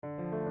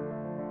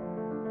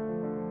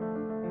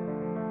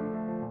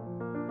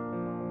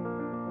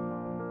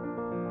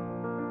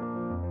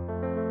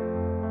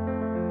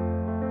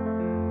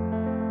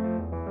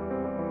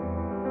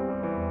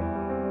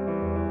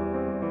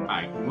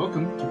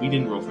Welcome to We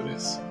Didn't Roll For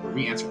This, where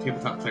we answer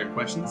tabletop player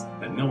questions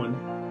that no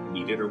one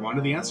needed or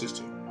wanted the answers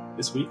to.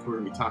 This week we're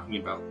going to be talking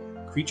about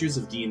creatures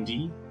of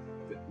D&D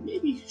that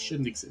maybe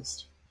shouldn't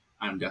exist.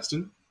 I'm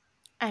Dustin.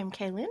 I'm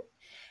Kaylin,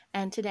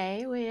 and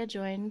today we are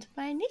joined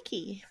by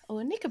Nikki,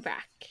 or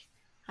Nickabrack.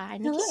 Hi,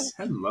 Nikki.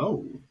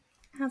 Hello.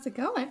 How's it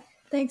going?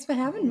 Thanks for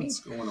having me.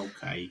 It's going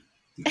okay.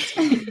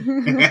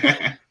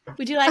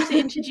 Would you like to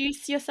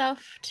introduce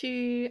yourself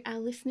to our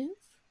listeners?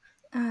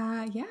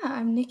 Yeah,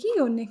 I'm Nikki,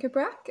 or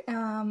Nickabrack.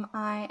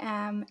 I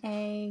am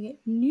a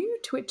new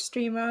Twitch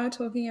streamer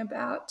talking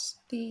about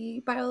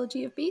the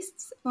biology of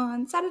beasts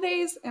on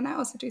Saturdays, and I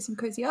also do some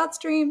cozy art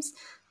streams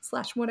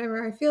 /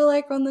 whatever I feel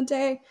like on the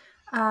day.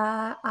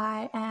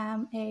 I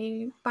am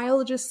a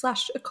biologist /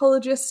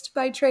 ecologist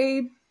by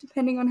trade,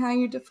 depending on how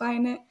you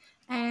define it,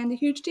 and a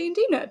huge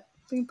D&D nerd.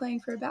 Been playing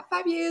for about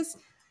 5 years,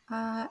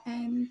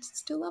 and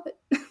still love it.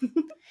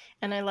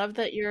 And I love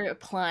that you're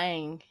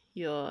applying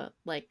your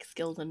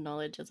skills and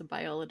knowledge as a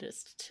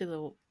biologist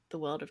to the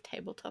world of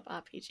tabletop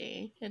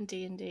RPG and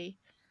D&D.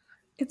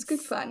 It's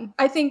good fun.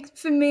 I think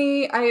for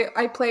me,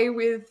 I play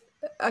with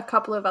a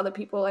couple of other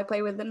people. I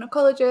play with an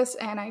ecologist,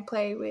 and I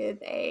play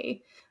with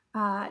a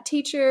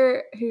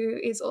teacher who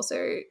is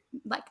also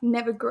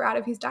never grew out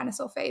of his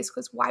dinosaur phase,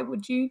 because why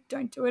would you?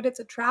 Don't do it. It's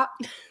a trap.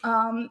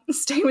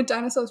 Stay with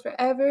dinosaurs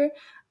forever.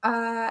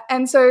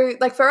 And so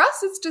for us,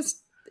 it's just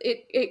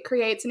it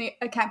creates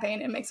a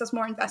campaign. It makes us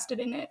more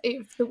invested in it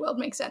if the world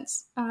makes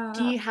sense.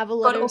 Do you have a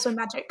lot but also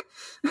magic?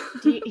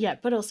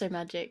 But also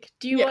magic.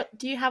 Do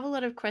you have a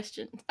lot of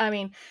questions? I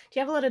mean, do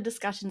you have a lot of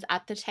discussions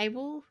at the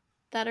table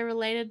that are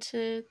related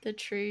to the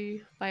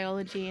true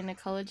biology and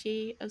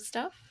ecology of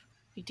stuff?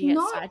 Do you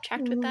get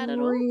sidetracked with that at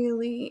all? Not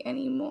really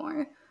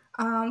anymore.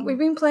 We've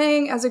been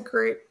playing as a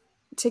group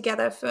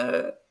together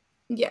for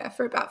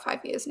about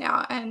 5 years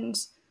now, and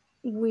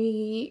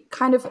we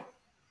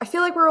I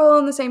feel like we're all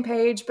on the same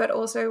page, but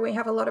also we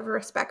have a lot of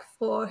respect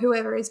for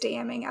whoever is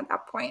DMing at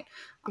that point.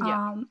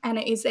 And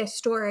it is their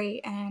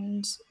story,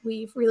 and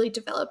we've really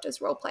developed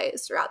as role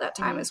players throughout that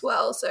time as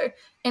well. So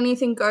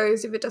anything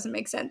goes. If it doesn't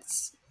make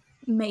sense,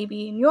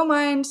 maybe in your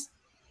mind,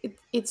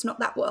 it's not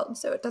that world,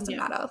 so it doesn't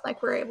matter.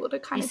 We're able to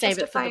kind of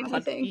justify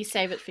anything. You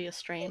save it for your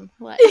stream.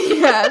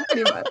 Yeah,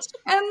 pretty much.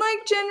 And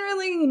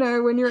generally,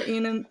 when you're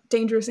in a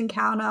dangerous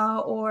encounter,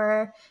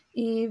 or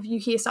if you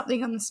hear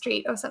something on the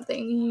street or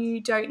something, you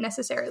don't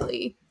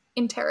necessarily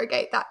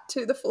interrogate that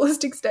to the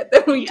fullest extent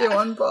that we do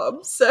on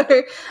Bob. So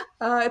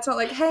it's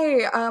not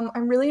hey,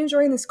 I'm really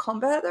enjoying this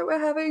combat that we're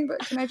having, but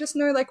can I just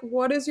know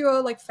what does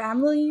your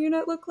family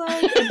unit look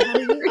like, and how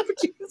do you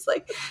reproduce?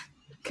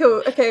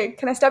 Cool. Okay.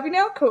 Can I stab you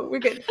now? Cool. We're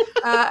good.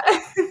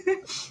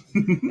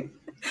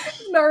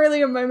 Not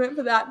really a moment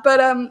for that.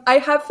 But I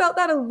have felt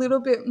that a little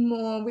bit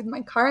more with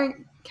my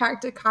current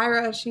character,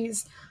 Kyra.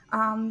 She's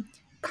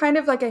kind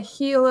of a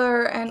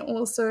healer, and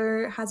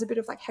also has a bit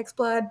of hex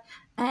blood,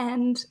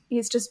 and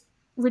is just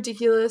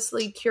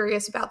ridiculously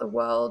curious about the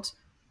world,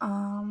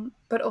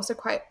 but also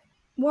quite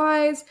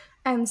wise.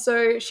 And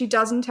so she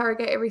does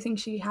interrogate everything.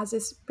 She has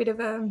this bit of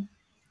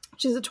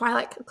she's a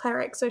Twilight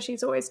cleric, so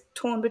she's always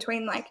torn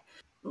between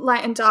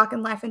light and dark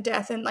and life and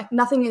death, and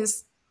nothing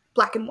is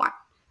black and white.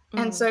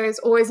 And so it's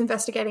always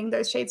investigating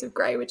those shades of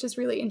grey, which is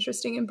really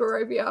interesting in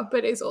Barovia,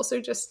 but is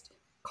also just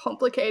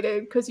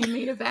complicated because you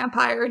meet a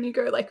vampire and you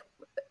go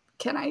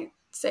can I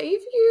save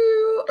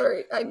you?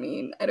 Or I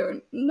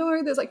don't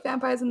know, there's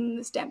vampires and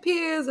there's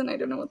Dampiers, and I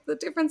don't know what the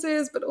difference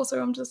is, but also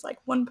I'm just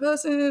one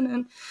person,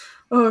 and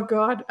oh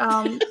god,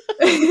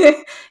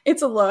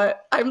 it's a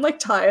lot. I'm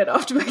tired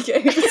after my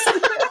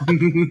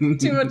games.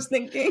 Too much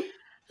thinking.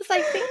 I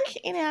think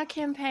in our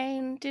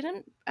campaign,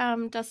 didn't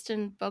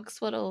Dustin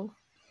Bogswaddle,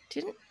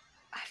 did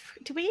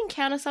we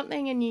encounter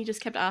something and you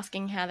just kept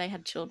asking how they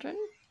had children?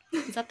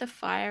 Is that the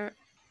fire,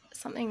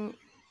 something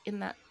in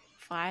that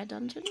fire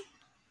dungeon?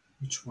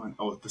 Which one?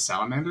 Oh, the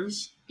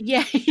salamanders?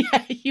 Yeah,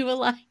 you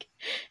were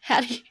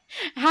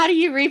how do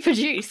you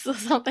reproduce or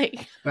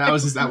something? That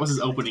was his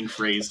opening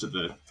phrase to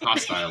the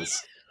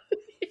hostiles.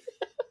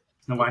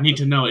 No, I need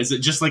to know, is it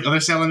just like other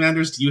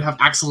salamanders? Do you have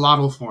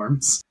axolotl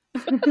forms?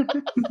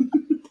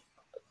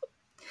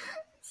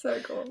 So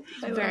cool.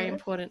 Very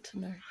important to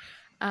know.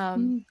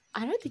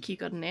 I don't think you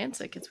got an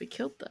answer because we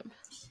killed them.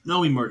 No,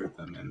 we murdered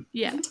them, and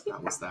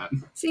that was that.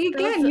 See,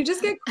 again, you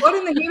just get caught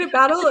in the heat of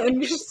battle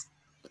and you just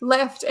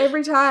left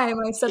every time.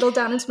 I settled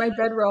down into my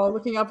bedroll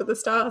looking up at the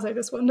stars. I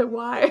just wonder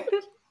why.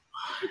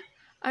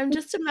 I'm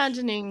just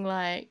imagining,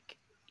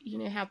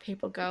 how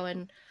people go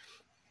and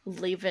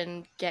live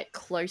and get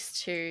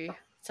close to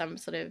some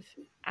sort of,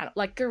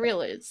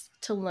 gorillas,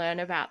 to learn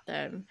about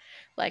them.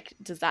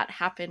 Does that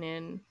happen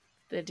in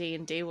the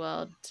D&D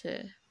world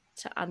to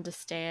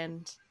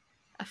understand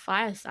a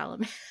fire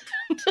salamander?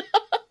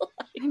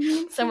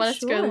 Someone has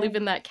to go live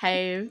in that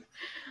cave,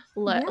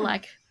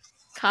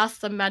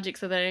 cast some magic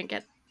so they don't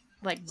get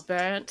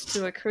burnt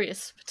to a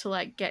crisp,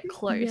 to get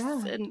close.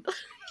 And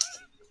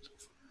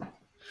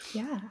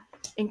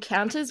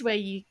encounters where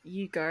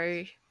you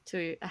go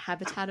to a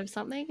habitat of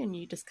something and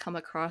you just come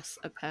across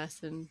a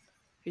person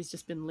who's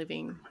just been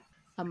living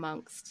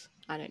amongst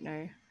I don't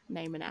know,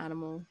 name an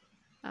animal.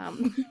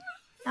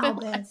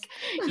 Owlbears.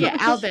 Yeah,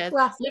 owlbears.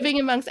 Classic. Living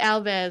amongst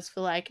owlbears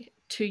for like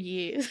 2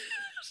 years.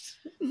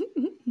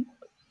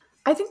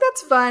 I think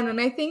that's fun, and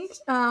I think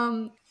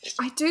I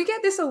do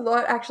get this a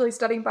lot actually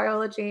studying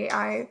biology.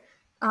 I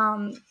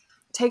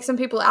take some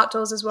people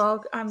outdoors as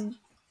well. I'm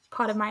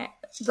part of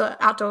the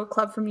outdoor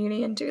club from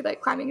uni and do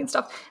like climbing and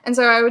stuff. And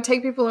so I would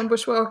take people on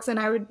bushwalks and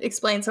I would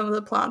explain some of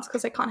the plants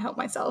because I can't help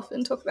myself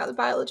and talk about the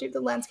biology of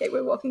the landscape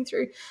we're walking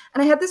through.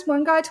 And I had this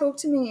one guy talk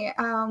to me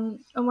on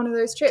one of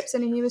those trips,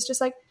 and he was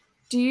just like,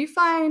 do you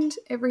find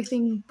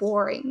everything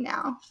boring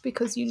now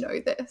because you know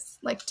this?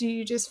 Like, do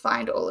you just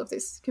find all of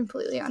this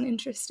completely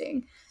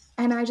uninteresting?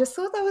 And I just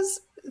thought that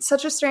was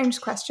such a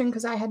strange question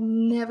because I had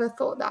never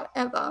thought that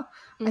ever.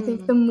 I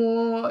think the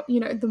more you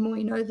know,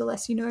 the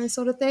less you know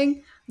sort of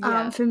thing.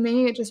 Yeah. For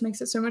me, it just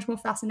makes it so much more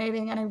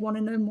fascinating and I want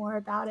to know more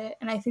about it.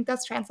 And I think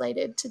that's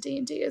translated to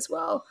D&D as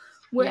well,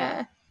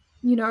 where,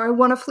 you know, I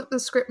want to flip the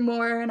script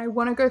more and I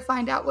want to go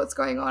find out what's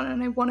going on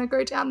and I want to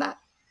go down that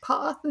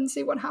path and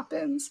see what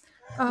happens.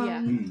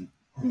 And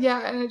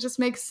it just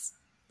makes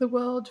the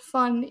world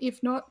fun,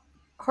 if not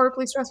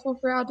horribly stressful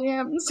for our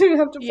DMs who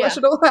have to flesh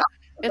it all out.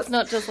 It's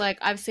not just like,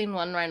 I've seen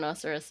one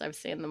rhinoceros, I've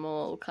seen them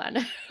all, kind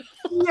of.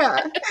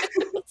 Yeah.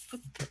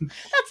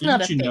 That's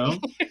not a thing. Know,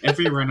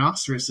 every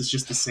rhinoceros is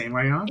just the same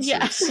rhinoceros.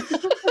 Yeah.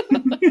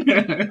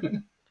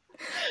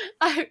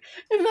 I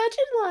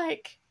imagine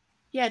like,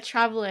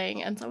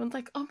 traveling and someone's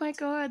like, oh my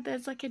god,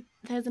 there's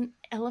an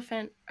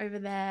elephant over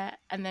there,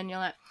 and then you're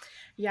like,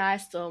 yeah, I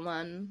saw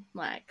one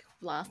like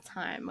last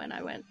time when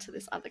I went to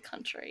this other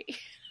country.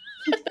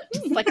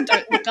 Just like,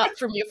 don't look up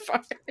from your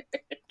phone.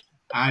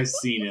 I've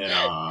seen it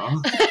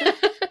all.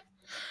 I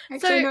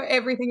actually know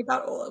everything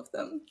about all of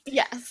them.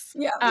 Yes.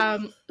 Yeah.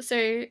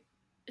 So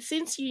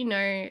since you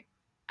know,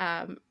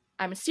 I'm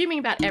assuming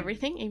about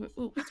everything.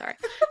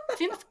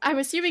 Since I'm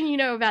assuming you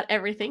know about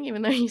everything,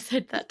 even though you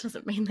said that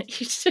doesn't mean that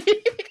you do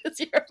because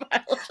you're a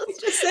biologist. I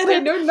just said I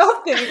know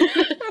nothing.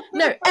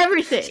 No,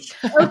 everything.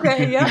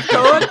 Okay, yeah,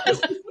 go on.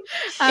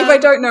 If I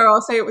don't know,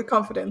 I'll say it with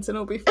confidence and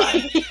it'll be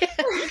fine.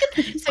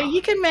 So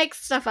you can make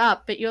stuff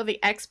up, but you're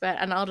the expert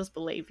and I'll just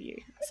believe you.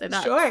 So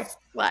that's sure.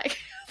 Like,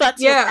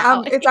 that's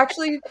it's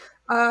actually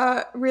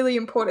really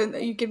important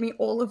that you give me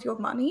all of your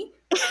money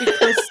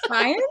because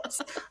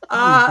science.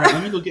 Right,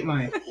 let me go get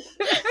my...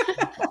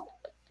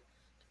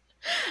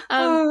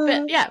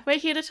 But yeah, we're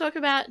here to talk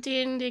about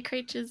D&D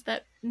creatures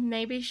that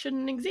maybe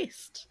shouldn't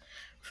exist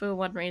for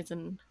one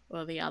reason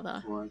or the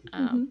other.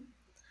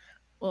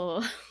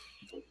 Or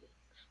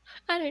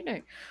I don't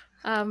know.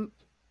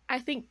 I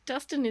think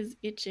Dustin is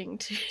itching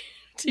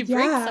to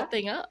bring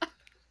something up.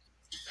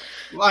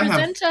 Well,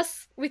 Present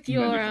us with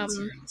your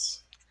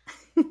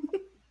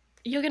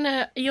You're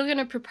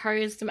gonna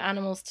propose some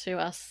animals to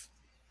us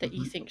that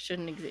you think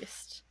shouldn't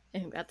exist. I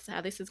think that's how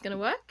this is gonna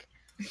work.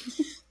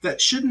 That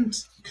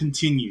shouldn't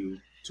continue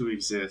to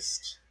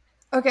exist.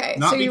 Okay,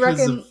 Not so you because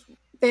reckon of-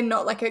 they're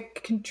not like a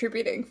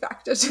contributing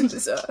factor to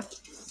this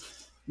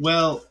earth?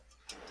 Well,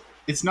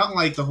 it's not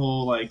like the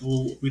whole, like,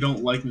 well, we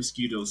don't like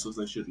mosquitoes, so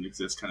they shouldn't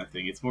exist kind of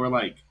thing. It's more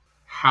like,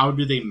 how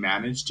do they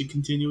manage to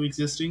continue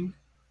existing?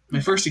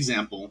 My first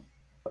example,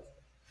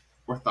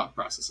 or thought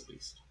process at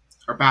least,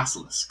 are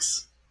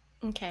basilisks.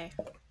 Okay.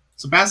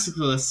 So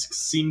basilisks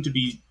seem to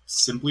be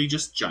simply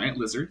just giant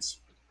lizards.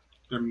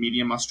 They're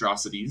medium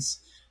monstrosities.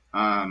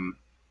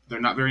 They're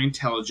not very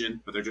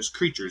intelligent, but they're just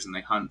creatures, and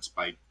they hunt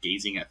by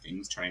gazing at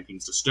things, turning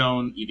things to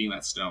stone, eating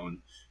that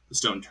stone. The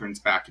stone turns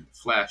back into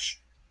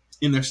flesh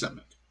in their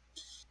stomach.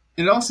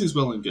 And it all seems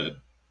well and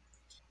good,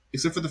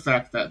 except for the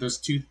fact that there's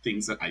two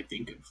things that I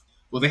think of.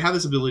 Well, they have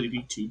this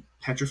ability to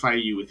petrify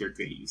you with their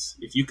gaze.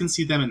 If you can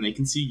see them and they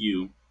can see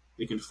you,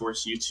 they can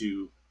force you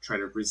to try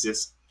to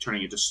resist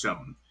turning into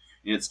stone.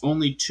 And it's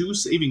only 2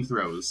 saving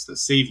throws that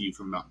save you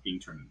from not being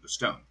turned into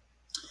stone.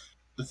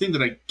 The thing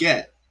that I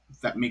get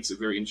that makes it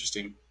very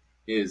interesting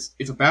is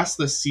if a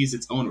basilisk sees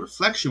its own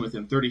reflection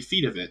within 30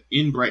 feet of it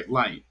in bright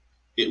light,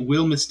 it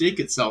will mistake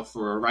itself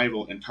for a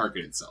rival and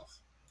target itself.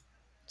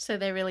 So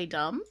they're really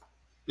dumb?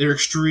 They're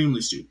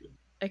extremely stupid.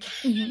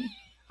 Okay.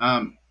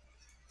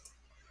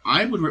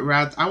 I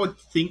would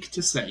think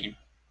to say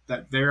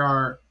that there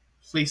are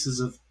places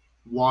of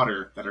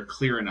water that are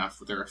clear enough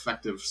with their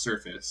effective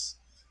surface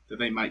that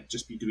they might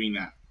just be doing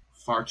that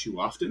far too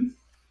often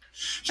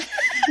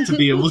to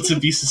be able to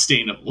be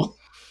sustainable.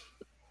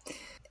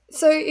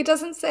 So it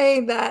doesn't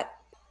say that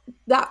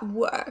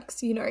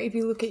works. You know, if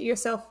you look at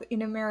yourself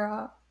in a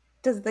mirror,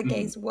 does the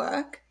gaze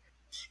work?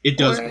 It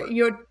does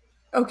work.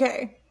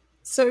 Okay.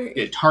 So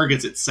it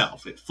targets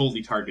itself. It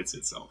fully targets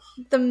itself.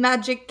 The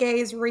magic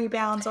gaze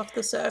rebounds off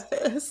the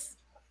surface.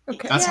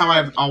 Okay. That's how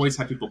I've always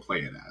had people play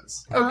it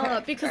as.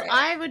 Okay. Because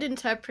I would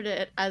interpret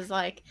it as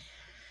like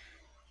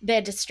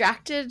they're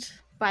distracted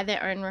by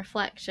their own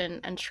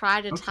reflection and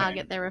try to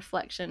target their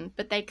reflection,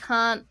 but they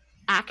can't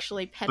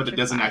actually petrify. But it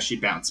doesn't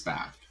actually bounce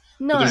back.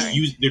 No. But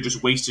they're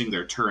just wasting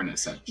their turn,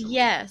 essentially.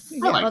 Yes,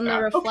 I like on that.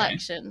 the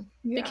reflection.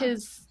 Okay.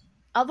 Because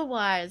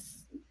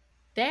otherwise,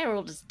 they're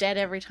all just dead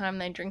every time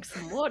they drink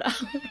some water.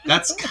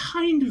 That's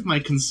kind of my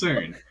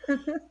concern.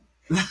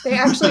 They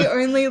actually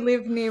only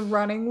live near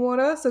running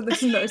water, so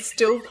there's no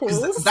still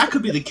 'Cause pools. that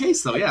could be the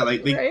case, though. Yeah,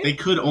 like Right? they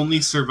could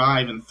only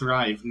survive and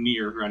thrive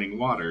near running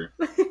water.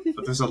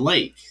 But there's a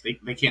lake.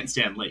 They can't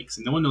stand lakes,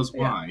 and no one knows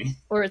Yeah. why.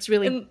 Or it's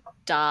really And-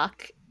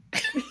 dark.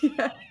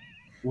 Yeah.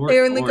 Or,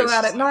 They only or go it's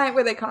out just at night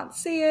where they can't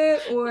see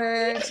it,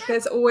 or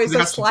there's always It a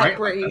has to slight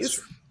bright light, that's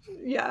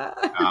breeze.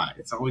 Yeah.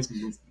 it's always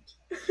movement.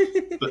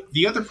 But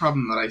the other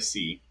problem that I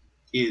see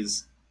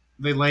is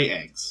they lay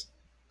eggs.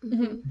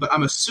 Mhm. But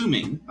I'm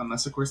assuming,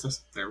 unless of course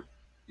they're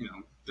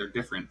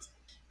different,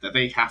 that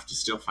they have to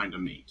still find a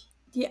mate.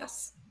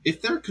 Yes.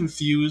 If they're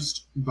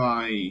confused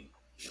by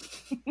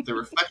the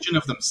reflection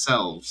of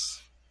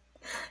themselves,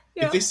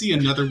 Yeah. if they see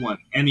another one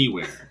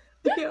anywhere,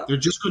 Yeah. they're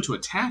just going to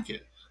attack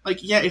it.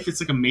 Like, yeah, if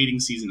it's like a mating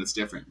season, it's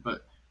different.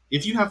 But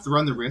if you have to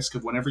run the risk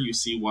of whenever you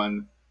see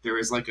one, there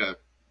is like a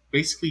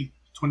basically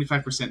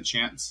 25%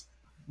 chance,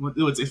 well,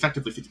 no, it's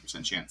effectively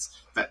 50% chance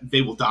that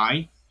they will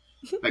die.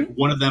 Like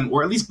one of them,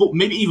 or at least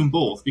maybe even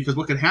both, because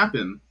what could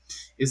happen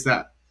is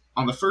that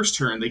on the first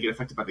turn they get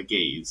affected by the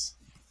gaze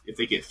if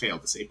they get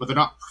failed to save, but they're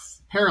not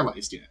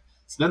paralyzed yet.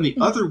 So then the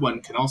other one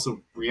can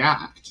also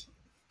react.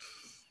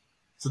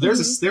 So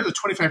there's a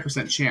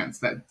 25% chance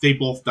that they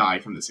both die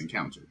from this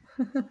encounter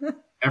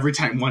every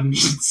time one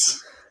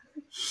meets.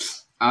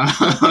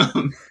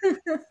 I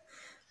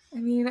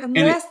mean,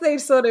 unless they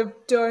sort of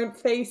don't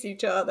face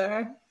each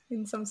other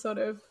in some sort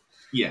of.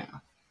 Yeah.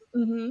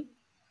 Mhm.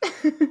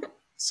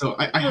 So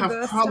I have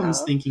Reverse problems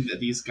style. thinking that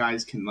these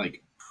guys can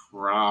like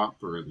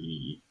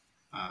properly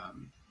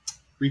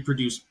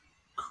reproduce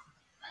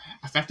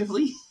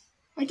effectively,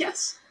 I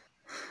guess.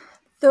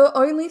 The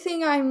only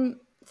thing I'm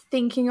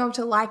thinking of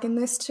to liken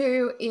this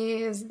to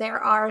is there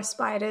are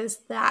spiders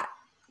that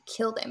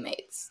kill their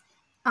mates,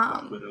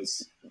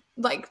 Widows.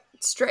 like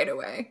straight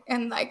away.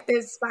 And like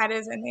there's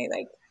spiders and they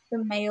like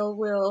the male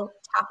will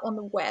tap on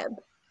the web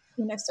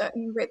in a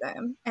certain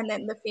rhythm, and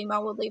then the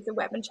female will leave the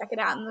web and check it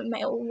out, and the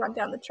male will run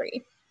down the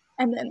tree,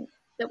 and then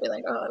they'll be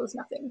like, "Oh, it was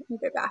nothing," and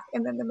go back,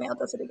 and then the male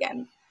does it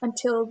again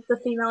until the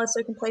female is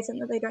so complacent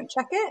that they don't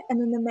check it,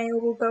 and then the male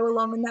will go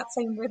along in that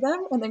same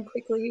rhythm and then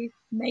quickly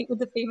mate with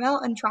the female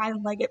and try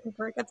and leg it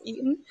before it gets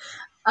eaten.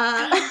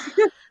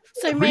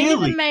 So maybe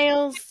Really? the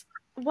males.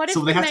 What if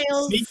So they the have to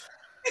males? sneak-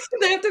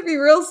 They have to be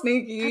real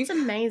sneaky. That's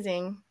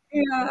amazing.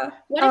 Yeah.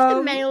 What if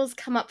the males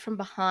come up from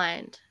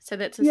behind? So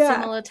that's a Yeah.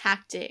 similar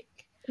tactic.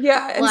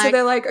 Yeah, and so Like-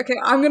 they're like, okay,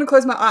 I'm gonna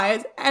close my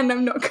eyes, and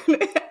I'm not gonna,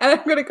 and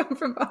I'm gonna come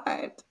from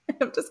behind.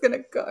 I'm just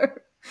gonna go.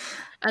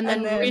 And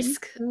then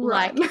risk,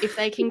 like, run. if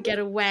they can get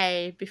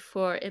away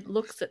before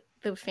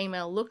the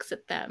female looks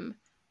at them,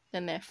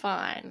 then they're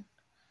fine.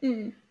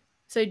 Mm.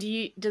 So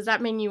does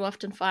that mean you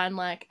often find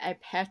like a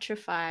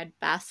petrified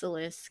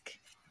basilisk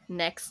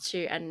next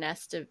to a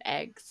nest of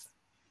eggs?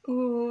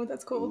 Ooh,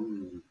 that's cool.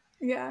 Ooh.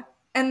 Yeah.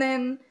 And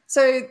then,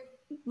 so,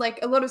 like,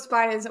 a lot of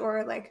spiders,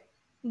 or, like,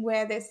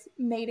 where this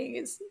mating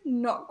is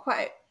not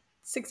quite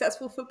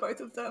successful for both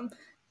of them,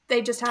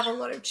 they just have a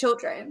lot of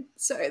children,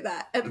 so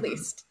that at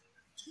least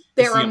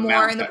there It's the are more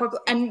amount in the that-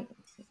 population. And,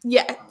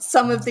 yeah,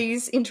 some of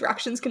these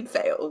interactions can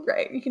fail,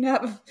 right? You can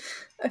have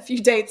a few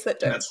dates that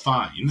don't. That's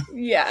fine.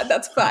 Yeah,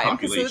 that's fine,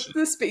 because population.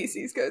 the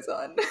species goes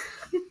on.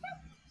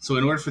 So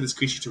in order for this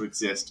creature to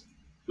exist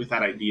with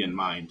that idea in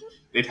mind,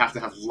 they'd have to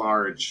have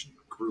large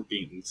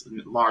groupings,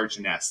 large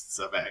nests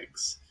of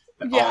eggs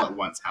that Yeah. all at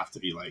once have to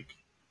be like,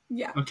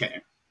 Yeah.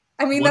 okay.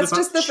 I mean, What that's about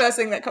just the sh- first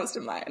thing that comes to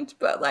mind,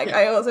 but, like, Yeah.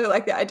 I also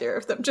like the idea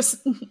of them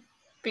just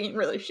being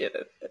really shit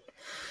at it.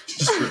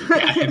 Just really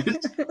bad.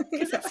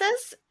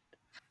 Because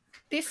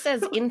this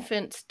says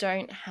infants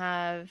don't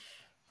have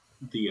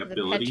The the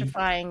ability.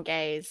 petrifying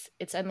gaze.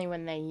 It's only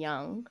when they're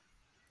young.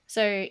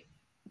 So,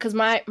 because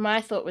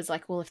my thought was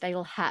like, well, if they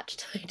all hatch,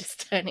 they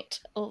just turn each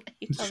other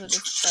to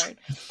stone.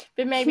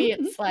 But maybe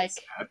it's like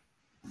Sad.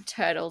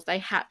 turtles. They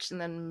hatch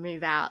and then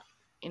move out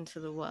into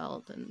the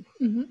world, and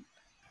Mhm.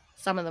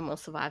 some of them will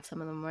survive,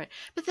 some of them won't.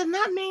 But then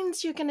that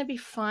means you're going to be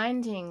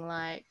finding,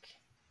 like,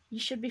 you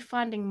should be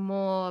finding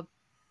more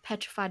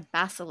petrified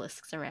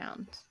basilisks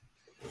around.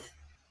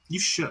 You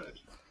should.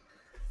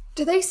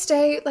 Do they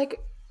stay, like,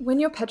 when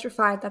you're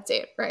petrified, that's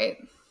it, right?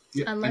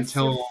 Yeah, Unless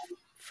until you're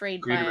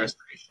freed greater by,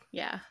 restoration.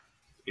 yeah,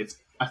 It's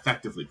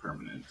effectively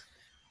permanent.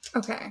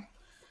 Okay.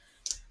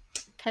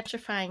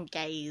 petrifying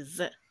gaze.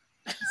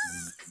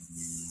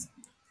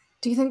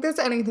 Do you think there's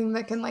anything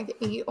that can, like,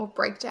 eat or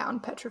break down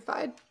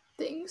petrified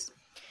things?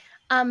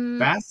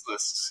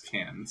 Basilisks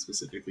can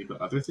specifically, but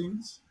other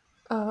things?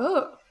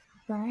 Oh,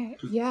 right.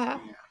 Yeah.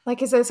 Yeah.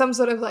 Like, is there some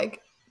sort of,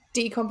 like,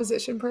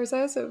 decomposition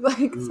process of,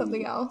 like, Ooh.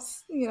 something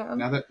else, you know?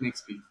 Now that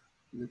makes me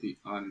really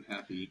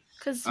unhappy.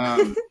 Because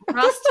Um,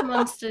 rust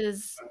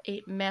monsters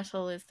eat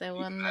metal. Is there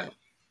one that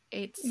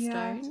eats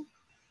Yeah. stone?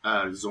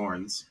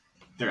 Zorns.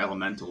 They're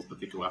elementals, but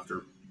they go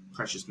after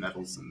precious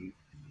metals and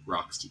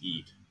rocks to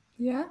eat.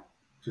 Yeah.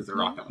 Because they're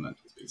rock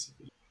elementals,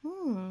 basically.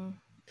 Hmm.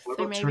 What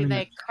So about maybe turning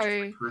they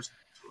a person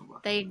into a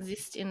weapon? they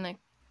exist in the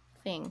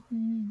thing.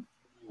 Mm.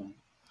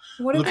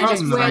 What Well, if the they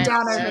just problem that wear I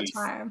down see over is-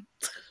 time?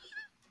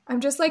 I'm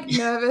just like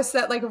nervous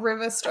that like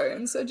river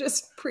stones are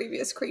just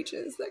previous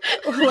creatures that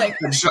go, or like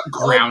They're just or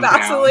ground down.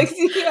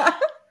 basilisks. Yeah,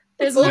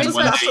 There's all no just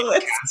One day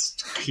basilisks.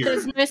 cast cure.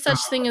 There's no such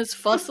thing as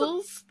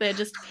fossils. They're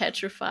just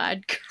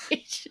petrified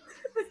creatures.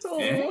 Aw.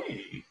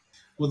 Hey.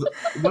 Well, the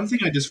one thing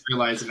I just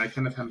realized, and I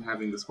kind of am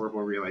having this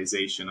horrible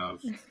realization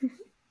of,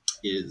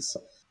 is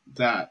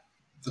that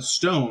the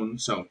stone,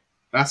 so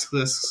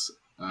basilisks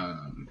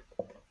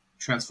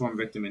transform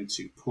victim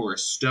into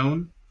porous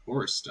stone.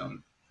 Porous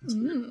stone. That's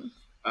weird.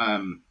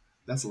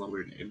 That's a lot of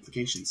weird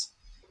implications.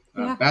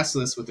 Yeah.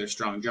 Basilisks, with their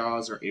strong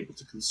jaws, are able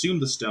to consume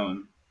the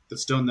stone. The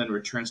stone then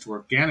returns to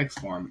organic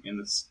form in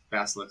the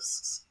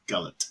basilisk's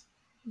gullet.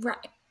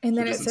 Right. And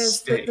then It it doesn't says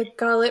stay. that the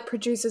gullet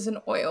produces an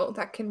oil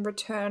that can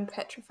return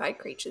petrified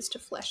creatures to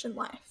flesh and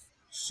life.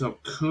 So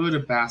could a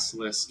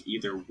basilisk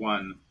either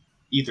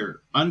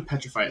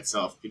unpetrify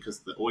itself because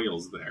the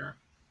oil's there,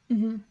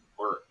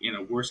 or in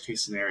a worst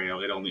case scenario,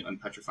 it only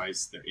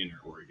unpetrifies their inner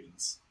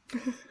organs?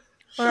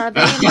 Or are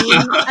they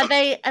immune? Are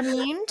they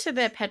immune to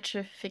their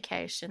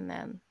petrification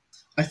then?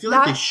 I feel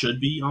like they That- should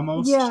be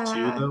almost Yeah.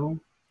 too, though.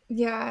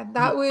 Yeah,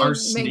 that would Are make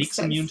snakes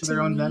sense immune to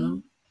their own me.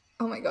 venom?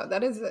 Oh my god,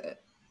 that is a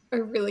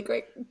really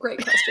great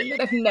question that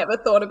I've never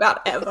thought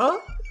about ever.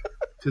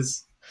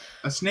 Because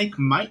a snake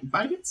might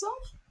bite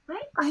itself,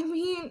 right? I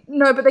mean,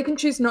 no, but they can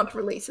choose not to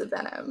release the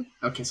venom.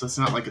 Okay, so it's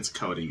not like it's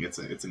coating; it's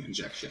an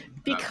injection.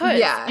 Because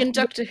Yeah. in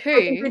Doctor They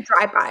can do Who,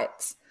 dry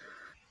bites.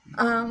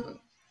 Oh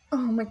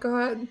my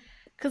god.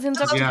 because in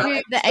Doctor Yeah.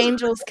 Who, the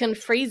angels can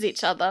freeze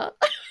each other.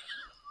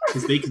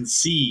 Because they can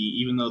see,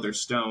 even though they're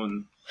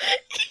stone.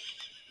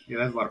 Yeah,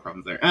 there's a lot of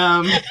problems there.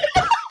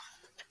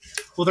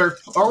 Well, they're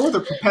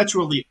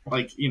perpetually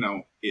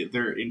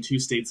they're in two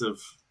states of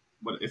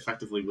what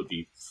effectively would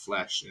be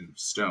flesh and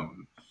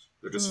stone.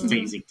 They're just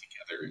phasing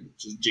together and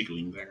just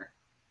jiggling there,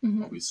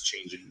 always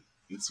changing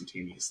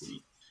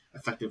instantaneously.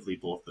 Effectively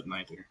both, but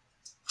neither.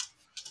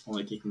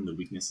 Only taking the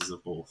weaknesses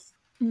of both.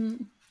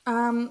 Do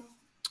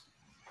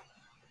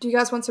you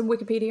guys want some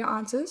Wikipedia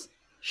answers?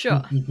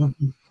 Sure.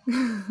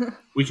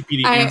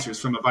 Wikipedia answers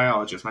from a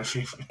biologist, my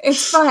favorite.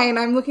 It's fine.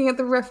 I'm looking at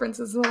the reference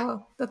as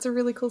well. That's a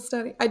really cool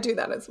study. I do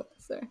that as well,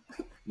 so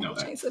No,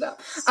 that chase it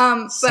up.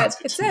 sounds But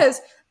good it to me.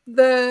 says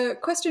the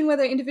question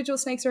whether individual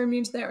snakes are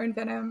immune to their own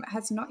venom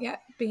has not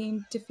yet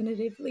been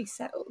definitively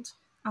settled.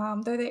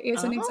 Though there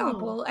is an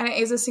example, and it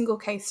is a single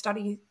case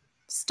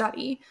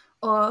study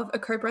of a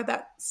cobra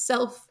that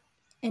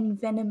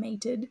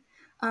self-envenomated,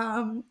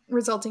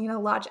 resulting in a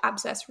large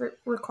abscess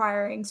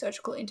requiring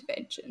surgical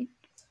intervention.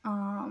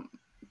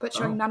 But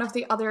showing none of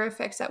the other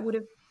effects that would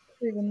have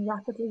proven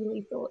rapidly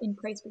lethal in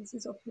prey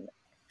species or humans.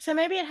 So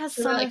maybe it has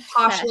So some like effect.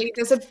 partially,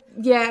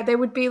 there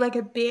would be like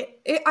a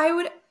bit. I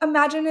would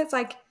imagine it's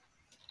like,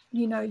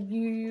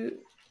 like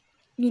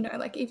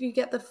if you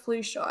get the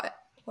flu shot,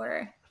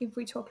 or if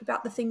we talk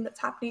about the thing that's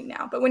happening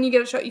now, but when you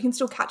get a shot, you can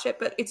still catch it,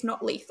 but it's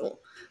not lethal,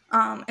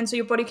 and so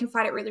your body can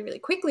fight it really, really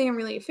quickly and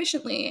really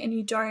efficiently, and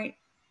you don't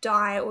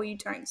die or you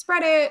don't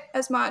spread it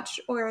as much,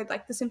 or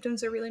like the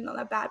symptoms are really not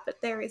that bad, but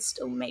there is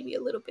still maybe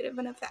a little bit of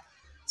an effect.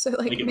 So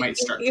like It might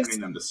start maybe turning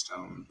them to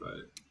stone,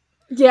 but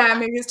yeah,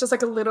 maybe it's just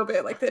like a little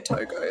bit like their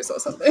toe goes or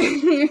something.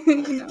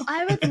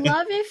 I would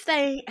love if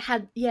they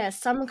had,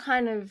 some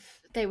kind of,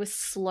 they were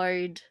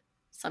slowed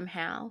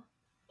somehow.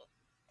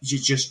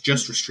 it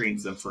just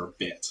restrains them for a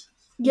bit.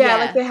 Yeah, Yeah.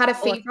 like they had a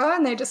fever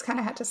and they just kind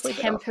of had to sleep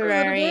it off for a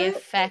little Temporary bit.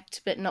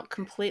 effect, but not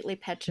completely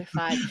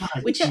petrified.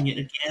 Which Which-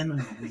 it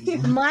again.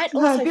 Might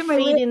No, I also bit my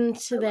feed lip.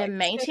 into their Like,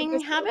 mating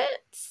it's-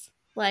 habits.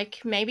 Like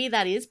maybe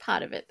that is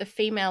part of it. The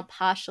female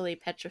partially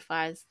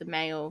petrifies the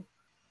male,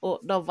 or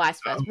no, vice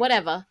versa.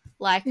 Whatever.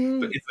 Like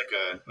But it's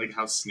like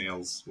how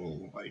snails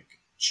will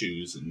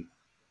choose and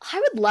I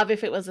would love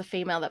if it was a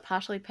female that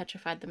partially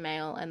petrified the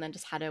male and then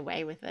just had her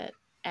way with it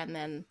and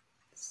then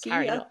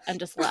carried ya. on and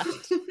just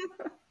left.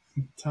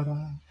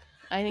 ta-da.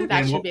 I think that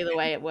And should what- be the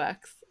way it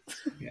works.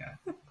 Yeah.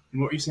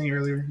 And what were you saying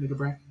earlier, Nika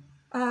Brack?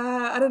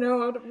 I don't know.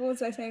 What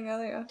was I saying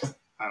earlier?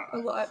 I A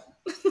don't know. lot.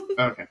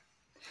 Okay.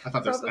 I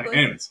thought there was. Probably.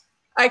 Anyways.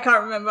 I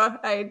can't remember.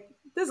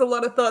 There's a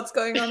lot of thoughts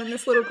going on in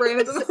this little brain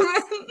at the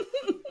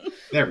moment.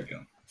 There we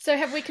go. So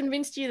have we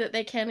convinced you that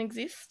they can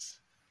exist?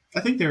 I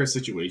think there are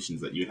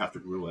situations that you'd have to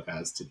rule it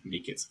as to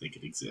make it so they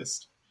could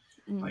exist.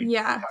 Like,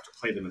 Yeah. you have to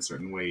play them in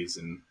certain ways,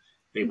 and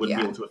they wouldn't Yeah.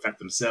 be able to affect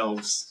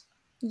themselves.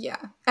 Yeah.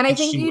 And I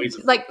think Interesting you ways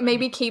of-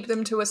 maybe keep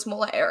them to a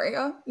smaller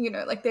area.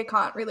 Like they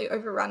can't really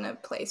overrun a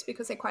place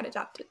because they're quite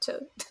adapted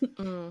to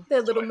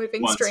their little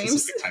moving One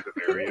streams. specific type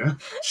of area.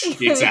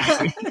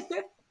 Exactly.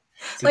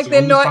 Like So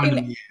they're you not only in.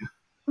 find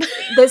them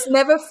There's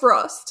never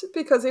frost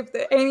because if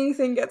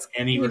anything gets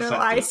any reflective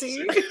icy,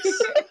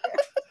 surface.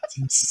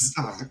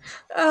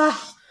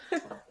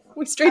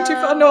 we strayed too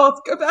far north.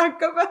 Go back.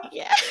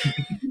 Yeah.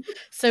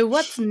 So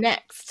what's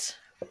next?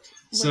 What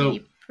So, are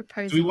you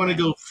proposing? Do we want to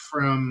there? go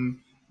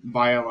from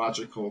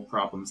biological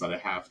problems that I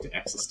have to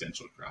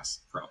existential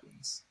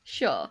problems?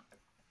 Sure.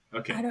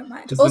 Okay. I don't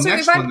mind. 'Cause the Also,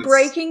 next if I'm one is-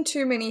 breaking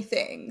too many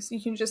things,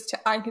 you can just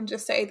I can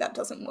just say that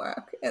doesn't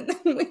work, and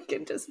then we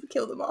can just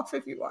kill them off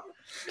if you want.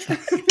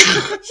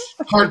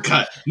 Hard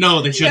cut.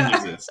 No, they shouldn't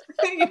Yeah. exist.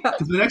 Yeah.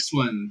 Because the next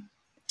one,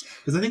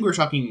 because I think we were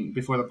talking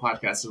before the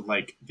podcast of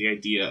like the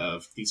idea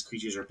of these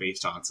creatures are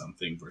based on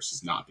something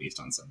versus not based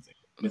on something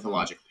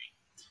mythologically.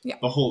 Yeah.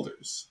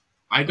 Beholders.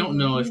 I don't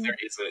know if there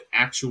is an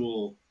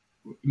actual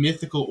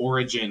mythical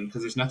origin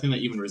because there's nothing that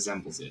even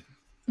resembles it,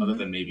 other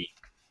than maybe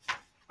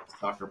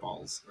soccer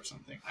balls or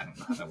something. I don't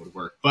know how that would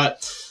work,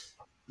 but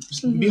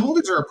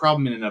beholders are a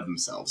problem in and of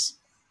themselves.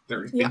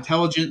 They're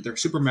intelligent, they're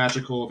super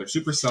magical, they're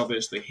super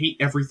selfish, they hate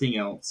everything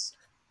else.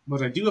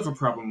 What I do have a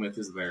problem with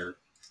is their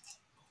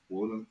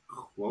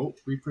quote-unquote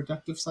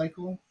reproductive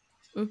cycle.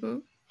 Mm-hmm.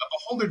 A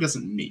beholder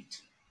doesn't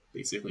mate,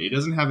 basically. It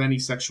doesn't have any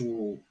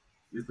sexual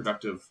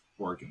reproductive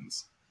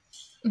organs.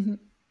 Mm-hmm.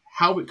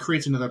 How it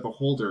creates another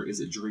beholder is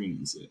it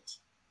dreams it.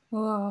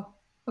 Oh,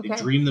 okay. They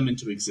dream them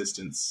into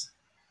existence,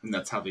 and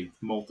that's how they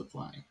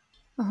multiply.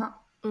 Uh-huh.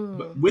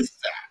 But with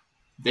that,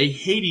 they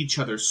hate each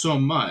other so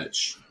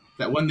much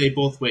that when they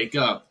both wake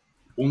up,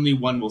 only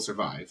one will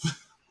survive.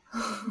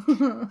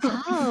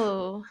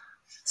 Oh.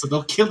 So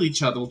they'll kill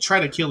each other, they'll try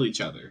to kill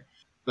each other.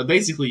 But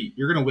basically,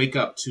 you're going to wake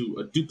up to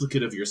a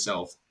duplicate of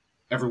yourself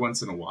every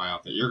once in a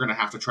while that you're going to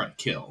have to try to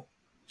kill.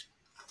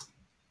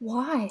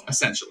 Why?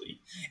 Essentially.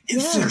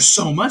 Yeah. There's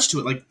so much to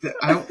it. Like,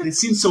 it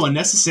seems so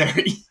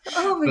unnecessary.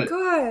 Oh my But-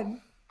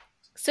 god.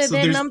 So So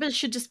their there's- numbers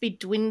should just be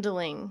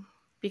dwindling.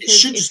 It Because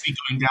should just be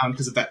going down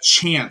because of that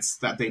chance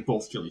that they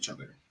both kill each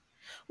other.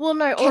 Well,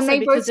 no, Can also they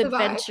both because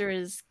survive?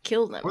 adventurers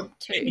kill them Or-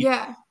 too.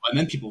 Yeah. And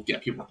then people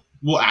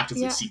will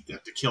actively Yeah. seek them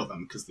to kill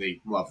them because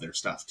they love their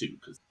stuff too,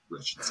 because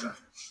rich and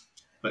stuff.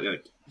 But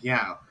like,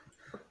 yeah,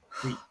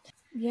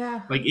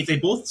 Yeah. like if they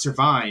both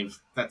survive,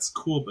 that's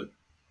cool. But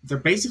they're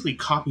basically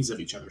copies of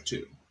each other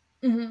too.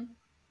 Mm-hmm.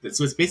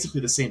 So it's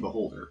basically the same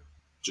beholder,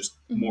 just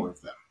more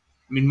of them.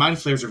 I mean, mind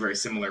flayers are very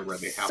similar, where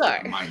they have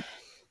like, a mind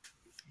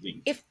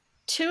link. If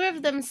two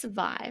of them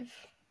survive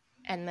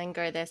and then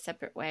go their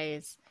separate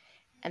ways,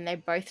 and they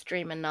both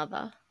dream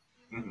another,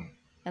 Mhm.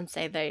 and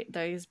say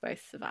those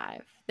both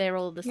survive, they're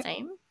all the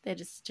same. They're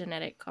just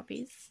genetic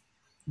copies.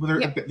 Well,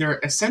 they're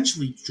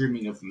essentially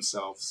dreaming of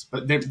themselves,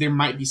 but there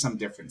might be some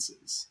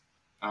differences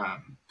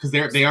because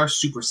they are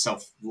super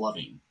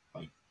self-loving,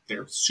 like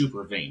they're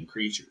super vain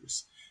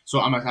creatures. So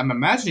I'm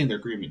imagining they're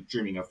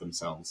dreaming of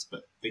themselves,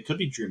 but they could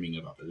be dreaming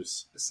of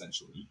others.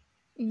 Essentially,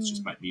 it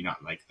just might be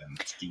not like them.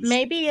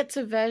 Maybe it's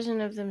a version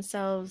of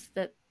themselves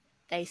that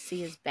they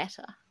see as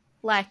better,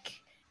 like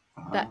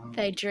that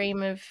they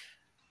dream of,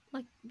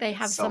 like they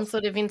have some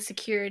sort of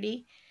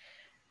insecurity.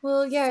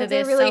 Well, yeah, So if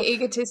they're they're really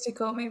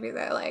egotistical, maybe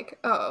they're like,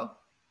 oh,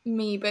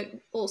 me, but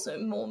also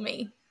more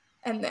me.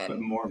 And but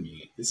then more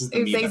me. This is the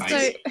if me they that I So,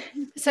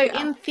 see. so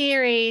Yeah. in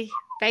theory,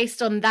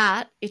 based on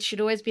that, it should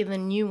always be the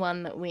new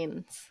one that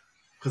wins.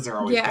 Because they're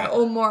always better.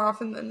 or more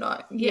often than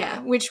not. Yeah. Yeah.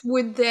 Which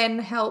would then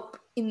help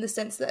in the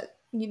sense that,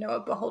 a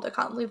beholder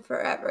can't live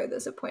forever.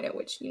 There's a point at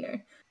which,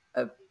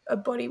 a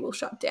body will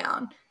shut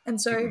down.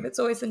 And so if it's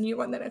always the new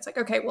one, then it's like,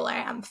 okay, well, I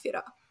am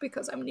fitter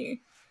because I'm new.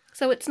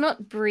 So it's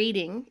not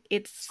breeding;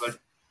 it's Like,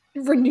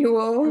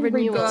 Renewal.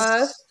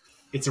 Rebirth.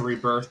 it's a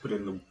rebirth, but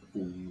in the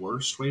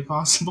worst way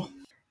possible.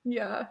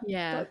 Yeah.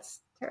 yeah. That's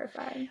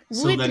terrifying.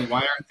 So Would- then why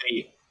aren't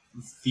they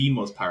the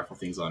most powerful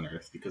things on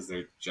Earth? Because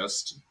they're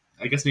just...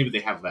 I guess maybe they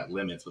have that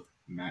limit with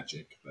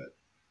magic, but...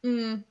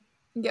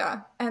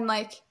 Yeah. And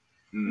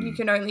you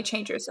can only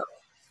change yourself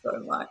so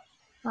much.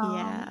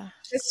 Yeah.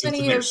 There's It's in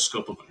plenty their of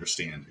scope of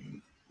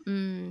understanding.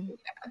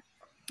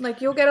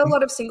 you'll get a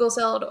lot of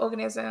single-celled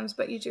organisms,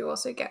 but you do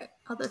also get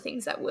other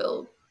things that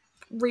will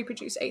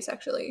reproduce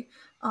asexually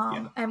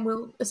and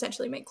will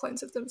essentially make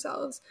clones of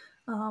themselves.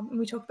 And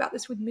we talk about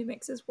this with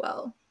mimics as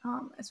well.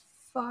 As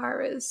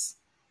far as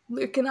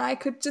Luke and I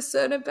could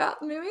discern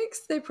about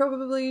mimics, they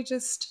probably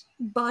just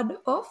bud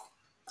off.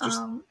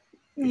 Just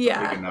Big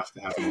enough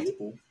to have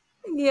multiple.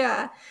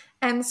 Yeah.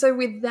 And so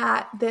with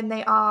that, then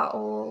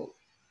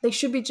they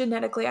should be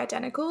genetically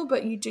identical,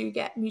 but you do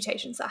get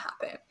mutations that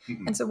happen.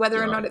 Mhm. And so whether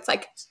or Yeah. not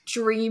it's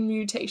dream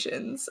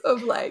mutations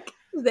of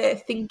they're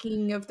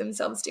thinking of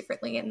themselves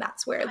differently, and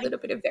that's where a little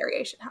bit of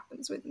variation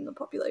happens within the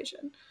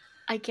population.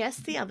 I guess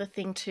the other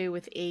thing too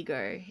with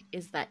ego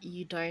is that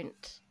you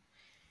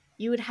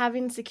would have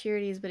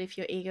insecurities, but if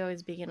your ego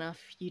is big enough,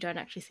 you don't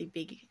actually see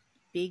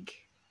big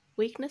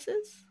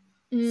weaknesses.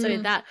 So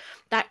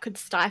that could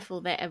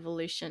stifle their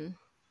evolution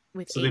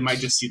with So they might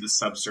just see the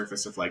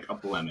subsurface of a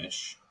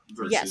blemish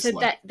versus so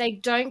that they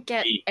don't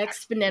get a-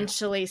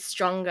 exponentially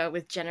stronger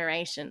with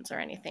generations or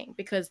anything,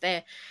 because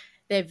their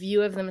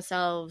view of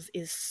themselves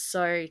is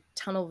so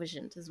tunnel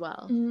visioned as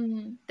well.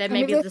 They're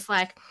maybe just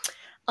like,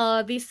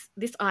 oh, this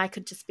eye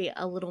could just be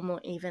a little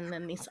more even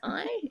than this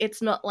eye.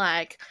 It's not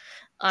like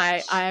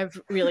I have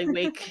really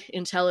weak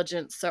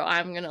intelligence, so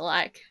I'm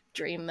gonna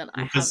dream that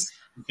I have. because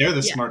they're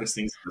the smartest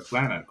things on the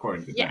planet,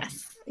 according to them.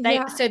 Yes,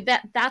 Yeah. So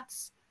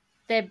that's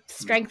their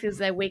strength is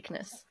their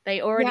weakness.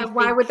 They already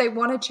why think- would they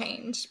want to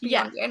change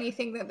beyond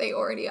anything that they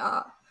already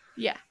are?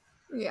 Yeah.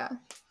 Yeah.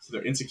 So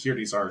their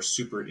insecurities are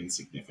super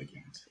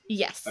insignificant.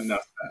 Yes.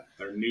 Enough that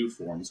their new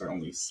forms are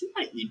only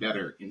slightly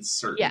better in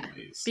certain Yeah,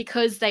 ways.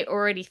 because they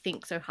already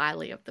think so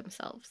highly of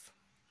themselves.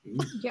 Ooh,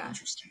 Yeah.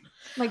 Interesting.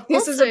 Like,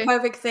 this is Also- a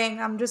perfect thing.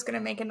 I'm just going to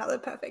make another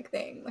perfect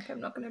thing. Like,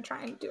 I'm not going to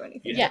try and do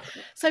anything. Yeah.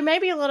 different. So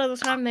maybe a lot of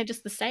the time they're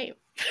just the same.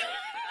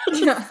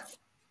 Yeah.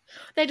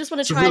 They just want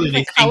to So try really a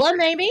different they think- color,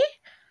 maybe.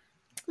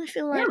 I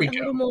feel like There we a go.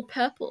 little more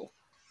purple.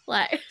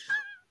 Like,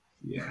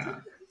 Yeah.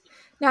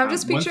 Now I'm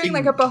just One picturing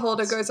thing- like a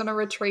beholder goes on a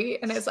retreat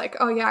and is like,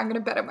 oh yeah, I'm going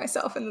to better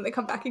myself. And then they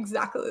come back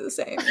exactly the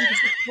same. And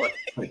just like, what?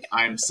 Like,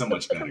 I'm so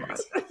much better.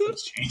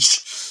 It's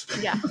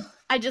changed. yeah.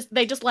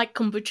 They just like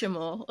kombucha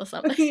more or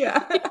something. Yeah.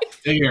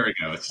 There we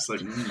go. It's just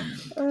like,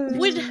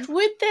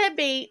 Would there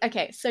be,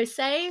 okay, so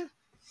say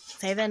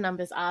their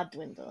numbers are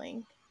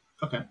dwindling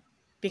okay.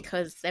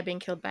 because they're being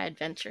killed by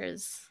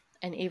adventurers,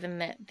 and even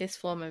that this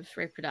form of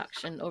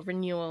reproduction or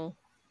renewal,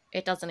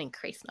 it doesn't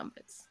increase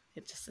numbers,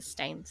 it just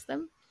sustains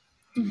them.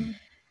 Mhm.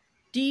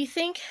 Do you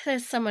think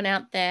there's someone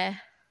out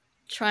there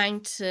trying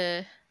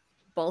to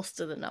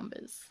bolster the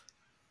numbers,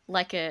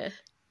 like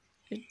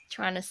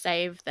trying to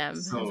save them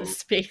as So- a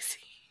species?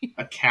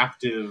 A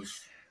captive,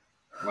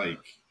 like,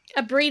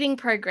 A breeding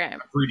program.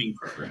 breeding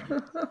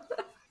program.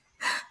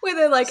 Where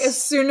they're like,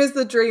 as soon as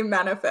the dream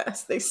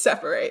manifests, they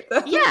separate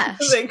them. Yeah.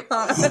 They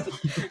can't.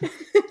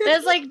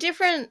 There's like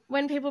different,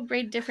 when people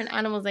breed different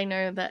animals they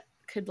know that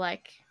could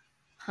like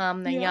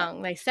harm their Yeah.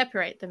 young, they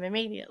separate them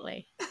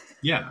immediately.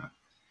 Yeah.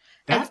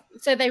 And That,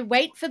 so they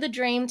wait for the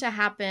dream to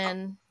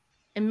happen,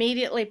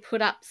 immediately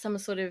put up some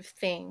sort of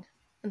thing,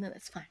 and then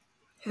it's fine.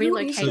 Who is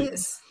Relocate.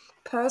 this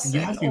person you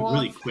have to be or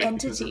really quick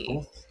because they're entity?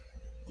 both.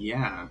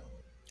 Yeah.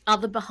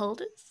 Other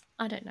beholders?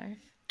 I don't know.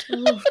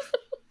 Oof.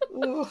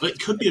 Oof. But it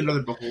could be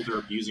another beholder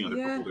abusing other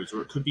Yeah. beholders,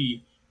 or it could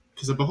be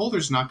because a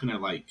beholder's not going to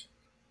like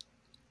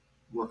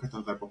work with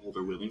another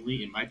beholder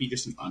willingly. It might be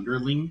just an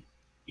underling,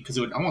 because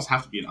it would almost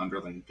have to be an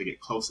underling to get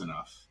close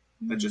enough.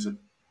 That just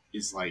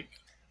is like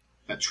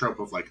that trope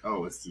of like,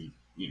 oh, it's the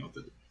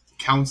the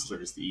counselor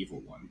is the evil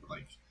one, but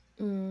like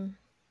Mm.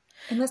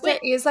 Unless Wait.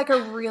 there is like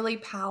a really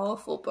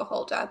powerful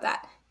beholder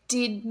that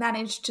did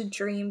manage to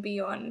dream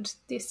beyond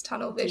this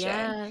tunnel vision.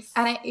 Yes.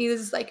 And it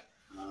is like,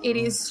 it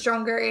is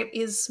stronger, it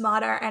is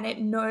smarter, and it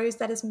knows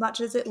that as much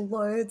as it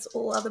loathes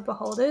all other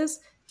beholders,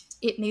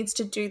 it needs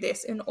to do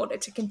this in order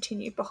to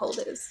continue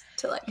beholders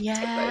to like Yeah,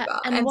 take over.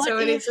 and And what so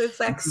it is if- this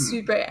like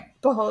super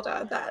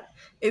beholder that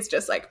is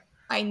just like,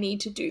 I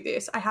need to do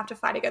this. I have to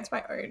fight against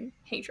my own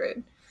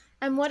hatred.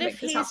 And what to if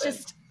make this he's happen.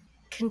 just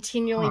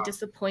continually Huh.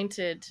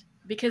 disappointed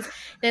because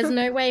there's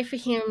no way for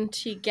him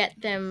to get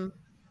them?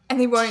 And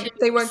they won't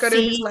go to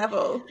his See-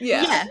 level.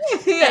 Yeah.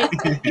 Yeah.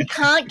 Yeah. He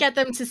can't get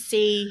them to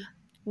see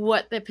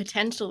what their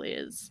potential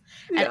is.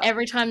 Yeah. And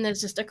every time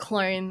there's just a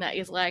clone that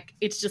is like,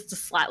 it's just a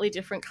slightly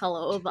different color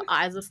or the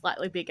eyes are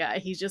slightly bigger,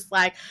 he's just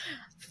like,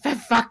 for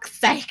fuck's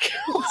sake.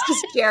 It's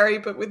just Gary,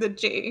 but with a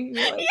G.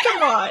 You're like,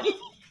 come on.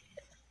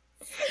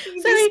 So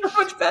He's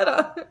so much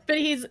better. But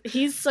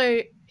he's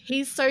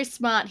so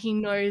smart, he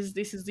knows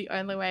this is the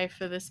only way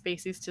for the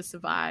species to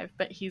survive,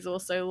 but he's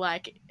also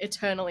like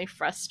eternally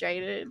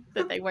frustrated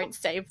that they won't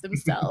save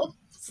themselves.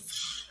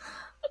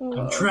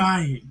 I'm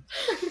trying.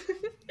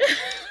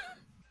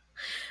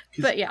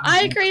 But yeah,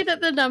 I agree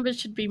that the numbers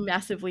should be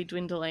massively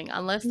dwindling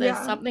unless there's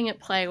Yeah. something at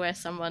play where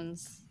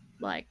someone's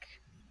like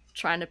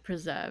trying to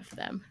preserve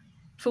them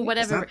for Is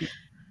whatever. that-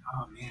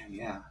 oh man,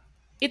 yeah.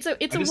 It's I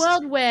a just-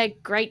 world where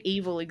great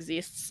evil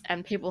exists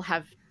and people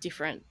have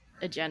different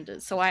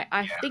agendas. So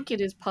I think it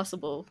is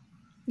possible.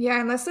 Yeah,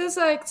 unless there's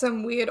like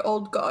some weird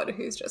old god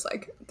who's just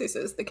like, this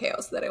is the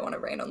chaos that I want to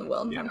reign on the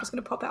world, and I'm Yeah. just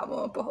going to pop out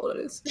more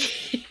beholders.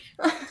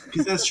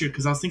 Because that's true.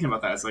 Because I was thinking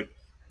about that. It's like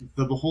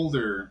the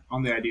beholder,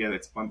 on the idea that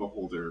it's one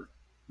beholder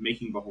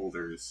making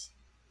beholders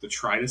to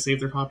try to save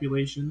their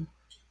population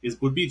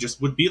would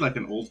be like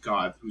an old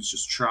god who's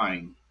just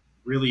trying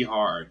really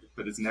hard,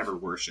 but is never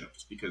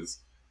worshipped because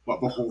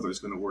what beholder is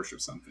going to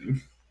worship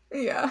something?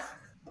 Yeah.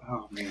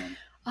 Oh man,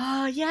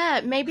 Oh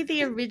yeah, maybe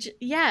the original.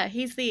 Yeah,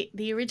 he's the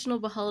original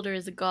beholder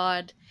is a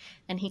god,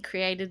 and he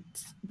created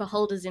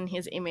beholders in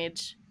his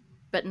image,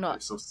 but they're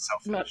not so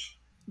selfish.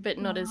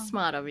 not as Wow.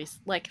 smart.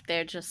 Obviously, like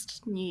they're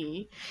just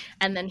new,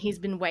 and then he's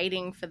been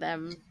waiting for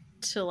them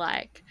to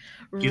like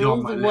Get rule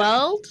on my the level.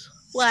 world.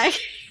 Like,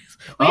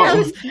 Oh,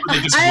 was- they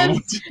just I am-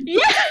 won't.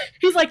 yeah,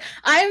 he's like,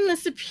 I am the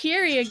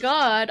superior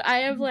god. I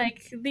have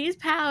like these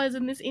powers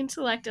and this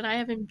intellect, and I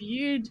have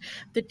imbued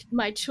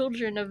my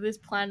children of this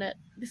planet,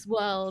 this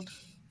world,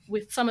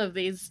 with some of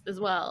these as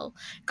well.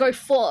 Go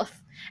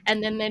forth,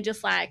 and then they're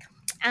just like,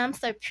 I'm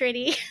so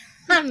pretty.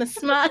 I'm the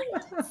smart.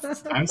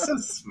 I'm so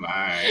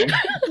smart.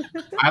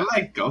 I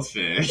like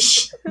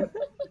goldfish.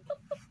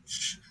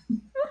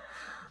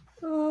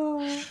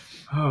 Oh.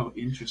 Oh,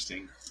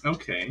 interesting.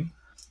 Okay.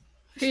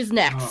 Who's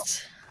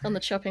next on the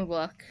chopping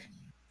block?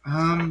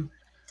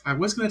 I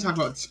was going to talk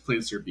about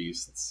Placer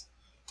beasts,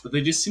 but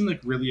they just seem like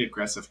really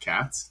aggressive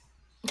cats.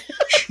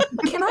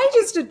 Can I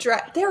just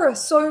address, there are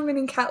so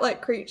many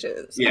cat-like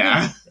creatures.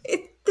 Yeah.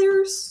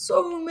 There are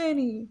so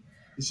many.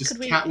 It's just Could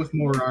we- cat with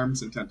more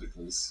arms and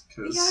tentacles.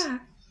 Yeah.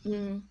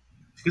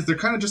 Because they're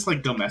kind of just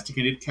like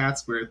domesticated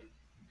cats,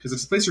 because a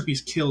Displacer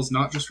Beast kills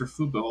not just for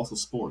food but also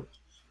sport.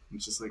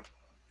 It's just like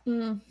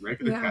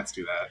regular Yeah. cats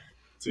do that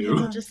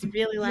People too. just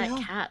really like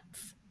Yeah.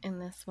 cats in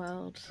this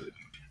world.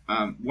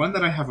 One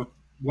that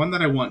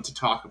I want to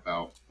talk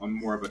about on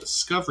more of a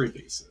discovery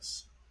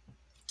basis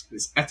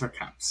is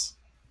Ettercaps.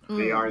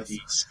 They are the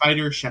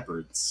spider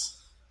shepherds.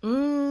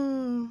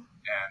 Mm.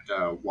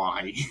 And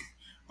why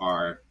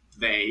are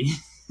they?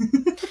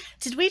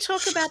 Did we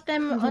talk about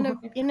them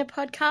in a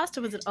podcast,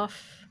 or was it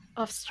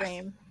off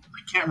stream?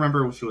 I can't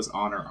remember if it was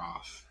on or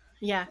off.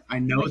 Yeah. I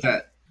know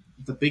that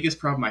the biggest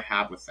problem I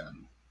have with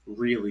them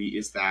really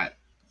is that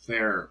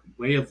their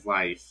way of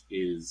life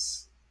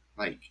is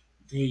like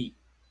they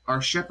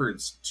are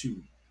shepherds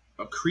to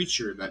a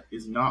creature that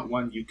is not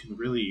one you can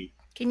really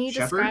Can you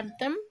shepherd. describe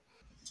them?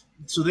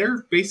 So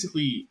they're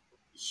basically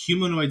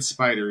humanoid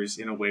spiders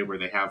in a way where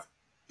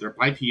they're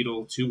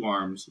bipedal, 2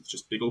 arms with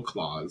just big old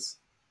claws.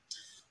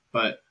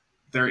 But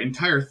their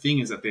entire thing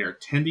is that they are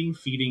tending,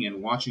 feeding,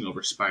 and watching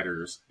over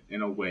spiders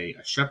in a way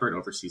a shepherd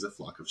oversees a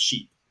flock of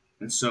sheep.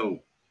 And so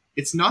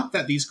it's not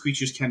that these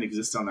creatures can't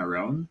exist on their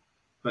own,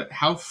 but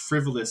how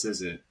frivolous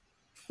is it?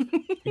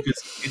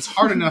 Because it's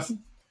hard enough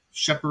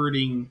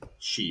shepherding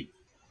sheep.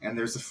 And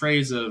there's a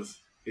phrase of,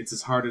 it's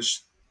as hard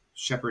as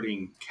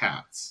shepherding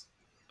cats.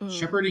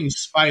 Shepherding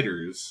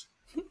spiders,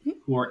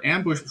 who are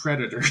ambush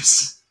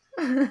predators,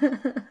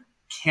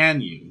 can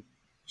you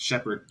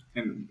shepherd?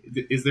 And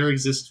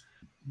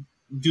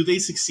do they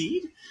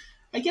succeed?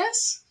 I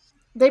guess?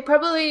 They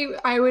probably,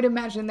 I would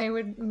imagine they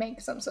would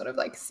make some sort of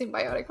like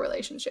symbiotic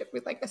relationship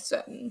with like a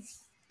certain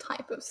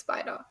type of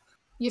spider.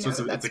 You know,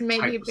 So that's it's a maybe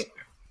type a of bit,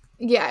 spider.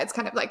 yeah, it's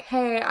kind of like,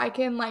 hey, I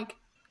can like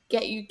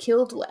get you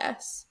killed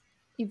less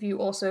if you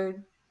also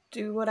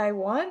do what I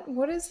want.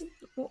 What are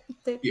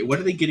they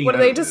getting What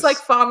out are they of just this? like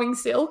farming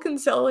silk and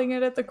selling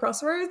it at the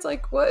crossroads?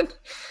 Like what?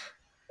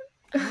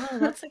 Oh,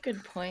 that's a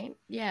good point.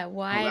 Yeah,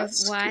 why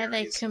that's are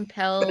they scary.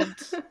 compelled?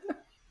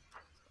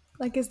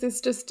 Like, is this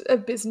just a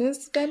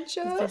business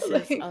venture?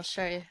 I'll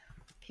show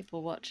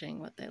people watching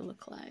what they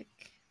look like.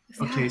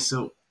 Okay,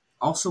 so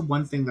also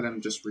one thing that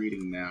I'm just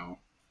reading now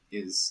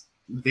is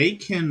they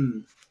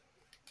can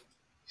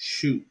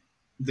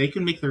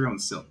make their own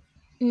silk.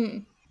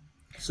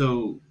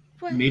 So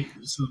What?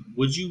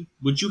 would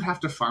you have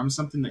to farm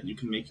something that you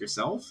can make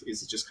yourself?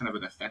 Is it just kind of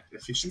an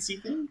efficiency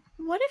thing?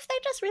 What if they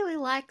just really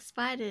like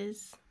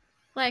spiders?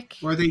 Like,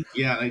 Or they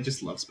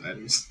just love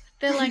spiders.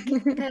 they're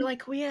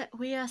like we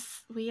are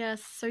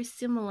so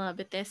similar,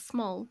 but they're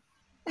small,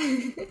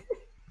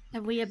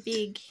 and we are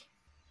big.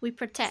 We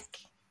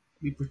protect.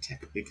 We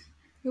protect big.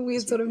 A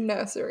weird sort of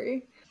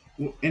nursery.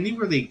 Well,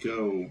 anywhere they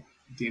go,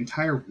 the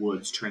entire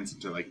woods turns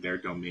into like their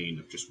domain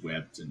of just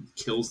webs and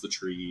kills the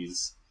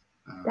trees.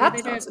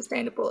 That's not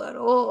sustainable at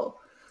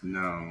all.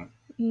 No.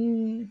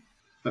 Mm.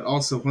 But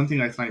also, one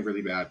thing I find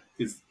really bad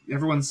is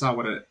everyone saw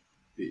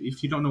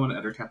if you don't know what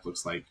an ettercap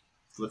looks like,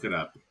 look it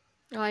up.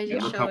 Oh, I Yeah,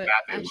 did look show how it.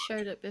 bad they I look.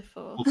 showed it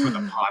before. Well, for the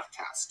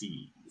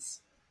podcastees.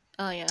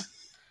 Oh yeah.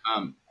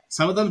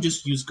 Some of them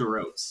just use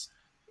garrotes.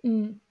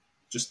 Mm.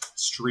 Just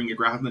string it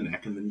around the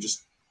neck and then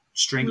just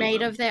strangle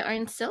Made them. of their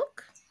own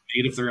silk.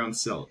 Made of their own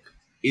silk.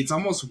 It's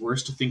almost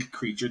worse to think a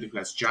creature who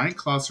has giant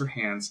claws for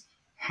hands,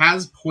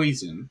 has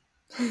poison,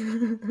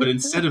 but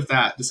instead of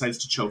that decides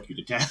to choke you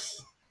to death.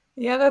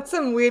 Yeah, that's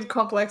some weird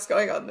complex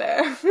going on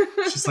there.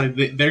 It's just like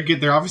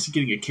they're obviously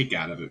getting a kick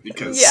out of it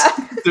because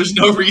Yeah. there's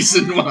no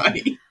reason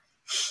why.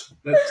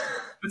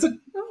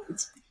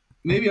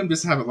 Maybe I'm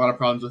just having a lot of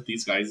problems with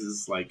these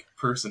guys' like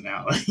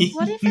personality.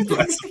 What if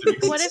less than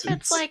What if existence.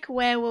 it's like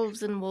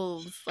werewolves and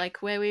wolves? Like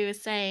where we were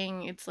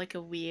saying it's like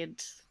a weird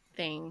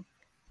thing.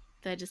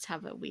 They just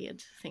have a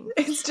weird thing. with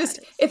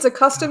It's a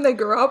custom they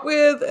grew up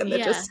with and they're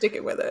Yeah. just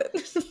sticking with it.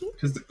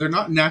 Because they're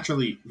not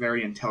naturally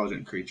very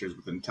intelligent creatures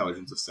with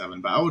intelligence of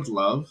 7, but I would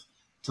love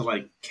to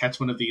like catch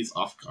one of these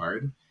off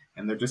guard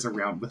and they're just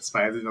around with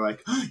spiders and they're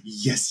like, oh,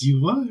 yes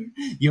you are,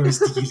 you're a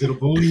sticky little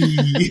boy.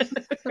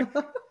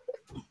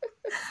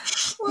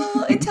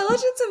 Well,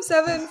 intelligence of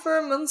 7 for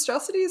a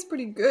monstrosity is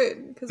pretty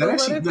good. Because that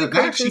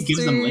actually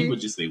gives them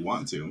languages they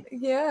want to.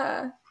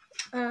 Yeah.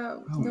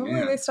 Normally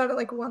man. they start at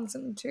like 1s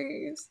and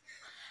 2s.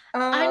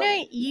 I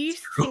know you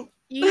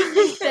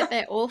think that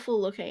they're awful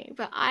looking,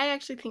 but I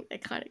actually think they're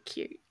kind of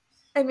cute.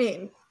 I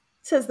mean,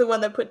 says the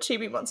one that put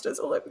chibi monsters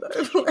all over the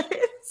place.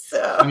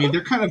 So. I mean,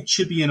 they're kind of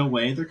chippy in a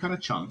way. They're kind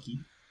of chunky.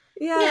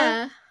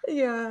 Yeah.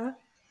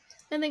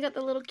 And they got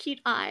the little cute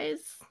eyes.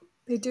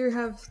 They do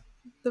have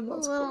the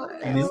multiple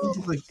eyes. And isn't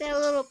it like They're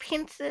little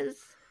pincers.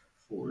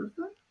 4 of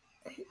them?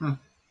 Huh.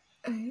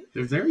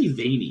 They're very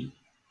veiny.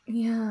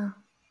 Yeah.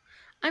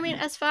 I mean,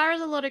 as far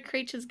as a lot of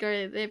creatures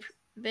go,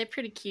 they're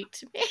pretty cute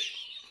to me.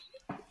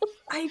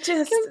 I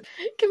just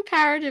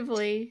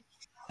Comparatively.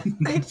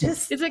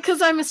 is Is it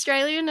because I'm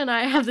Australian and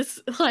I have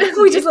this like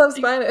we just love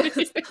spiders.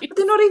 But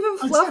they're not even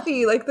Oh,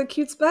 fluffy like the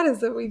cute spiders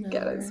that we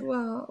get No. as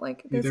well.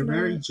 Like Yeah, there's they're no...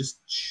 very just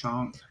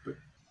chonk, but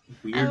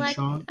weird I like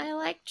chonk. I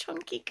like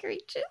chunky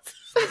creatures.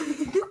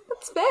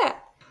 That's fair.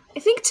 I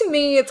think to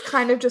me, it's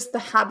kind of just the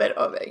habit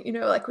of it, you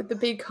know, like with the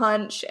big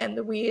hunch and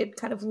the weird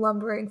kind of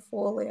lumbering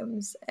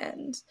forelimbs,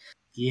 and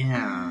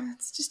Yeah.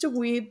 it's just a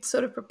weird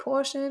sort of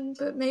proportion.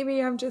 But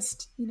maybe I'm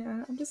just,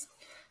 I'm just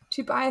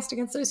too biased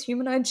against those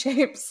humanoid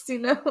shapes,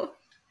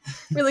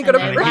 Really got to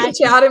And they branch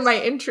out in my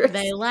interest.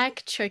 They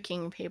like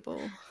choking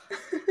people.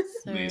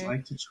 So They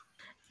like to.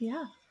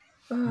 Yeah.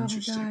 Oh my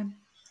Interesting. god.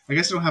 I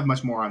guess I don't have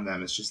much more on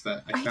them. It's just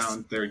that I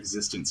found their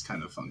existence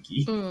kind of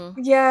funky.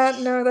 Yeah,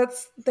 no,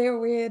 they're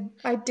weird.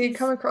 I did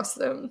come across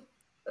them,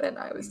 and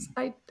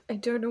I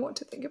don't know what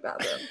to think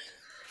about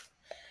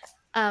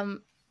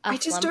them. I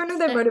just don't know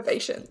their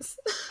motivations.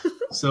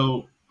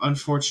 So,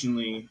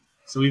 unfortunately,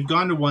 we've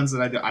gone to ones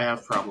that I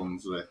have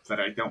problems with,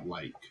 that I don't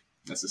like,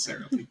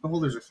 necessarily.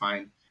 Beholders are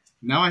fine.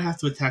 Now I have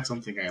to attack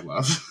something I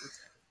love.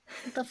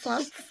 The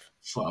Flump.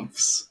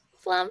 Flumps.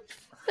 Flump.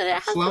 But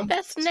it has the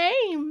best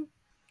name.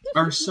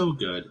 Are so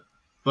good,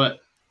 but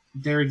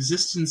their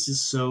existence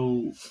is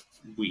so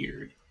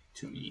weird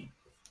to me.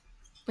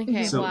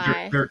 Okay, so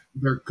why?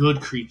 They're good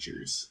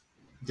creatures.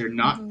 They're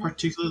not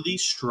particularly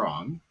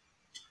strong,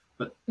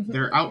 but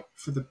they're out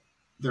for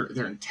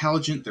they're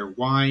intelligent, they're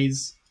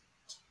wise,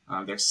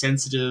 they're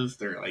sensitive,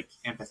 they're like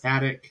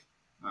empathetic,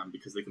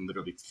 because they can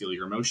literally feel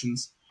your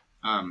emotions.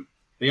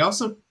 They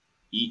also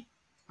eat,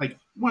 like,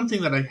 one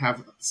thing that I have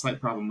a slight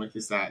problem with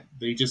is that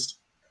they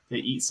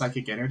eat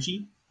psychic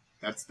energy.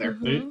 That's their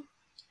food.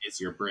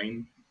 It's your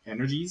brain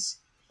energies.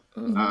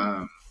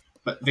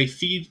 But they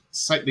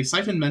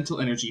siphon mental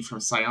energy from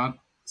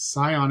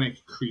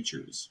psionic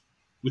creatures,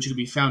 which can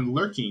be found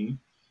lurking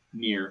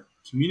near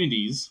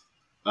communities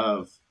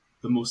of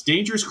the most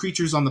dangerous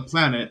creatures on the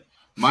planet: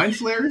 mind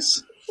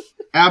flayers,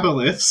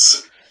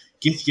 aboliths,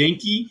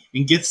 Githyanki,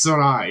 and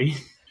Githzerai.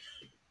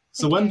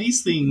 So when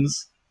these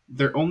things,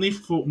 their only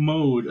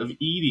mode of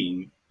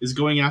eating is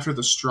going after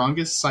the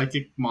strongest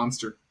psychic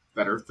monster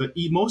that are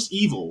the most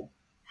evil,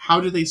 how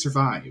do they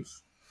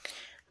survive?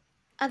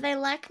 Are they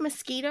like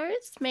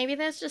mosquitoes? Maybe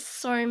there's just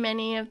so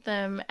many of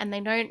them and they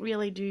don't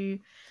really do...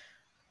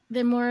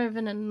 They're more of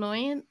an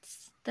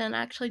annoyance than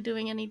actually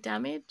doing any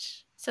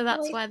damage. So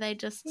that's why they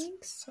just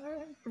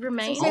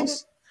remain.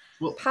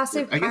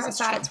 Passive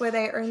parasites where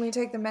they only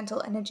take the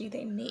mental energy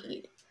they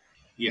need.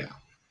 Yeah.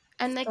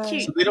 And they're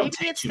cute. So they don't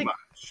take too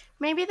much.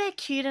 Maybe they're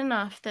cute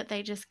enough that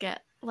they just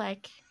get,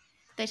 like...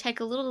 They take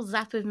a little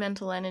zap of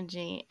mental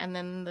energy and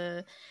then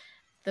the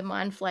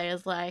mind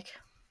flayer's like,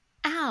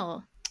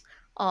 ow.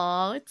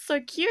 Oh, it's so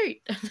cute.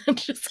 And then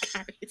just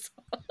carries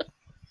on.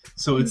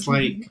 So it's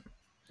like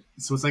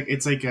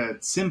a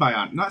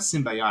symbiotic, not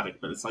symbiotic,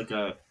 but it's like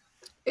a...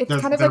 It's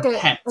kind of like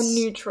a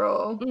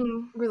neutral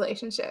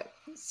relationship.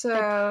 So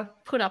they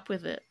put up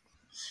with it.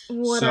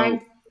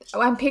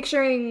 I'm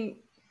picturing,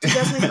 do you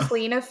guys know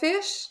cleaner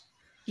fish?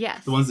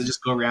 Yes. The ones that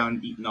just go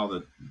around eating all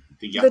the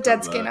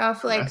dead skin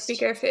off, like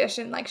bigger fish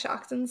and like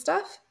sharks and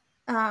stuff.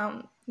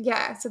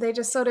 So they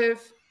just sort of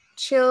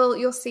chill.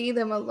 You'll see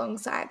them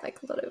alongside like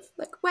a lot of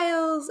like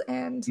whales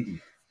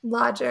and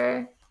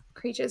larger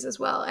creatures as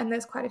well. And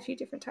there's quite a few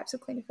different types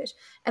of cleaner fish.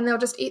 And they'll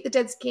just eat the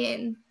dead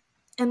skin.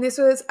 And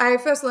I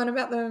first learned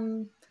about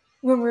them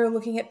when we were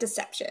looking at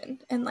deception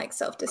and like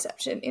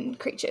self-deception in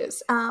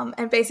creatures.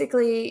 And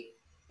basically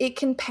it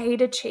can pay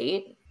to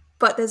cheat,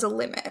 but there's a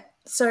limit.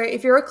 So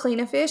if you're a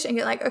cleaner fish and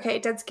you're like, okay,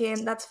 dead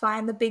skin, that's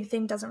fine. The big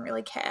thing doesn't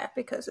really care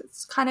because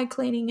it's kind of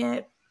cleaning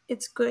it.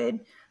 It's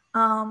good.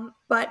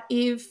 But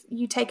if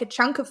you take a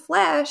chunk of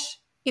flesh,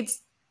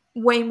 it's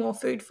way more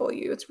food for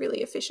you. It's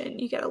really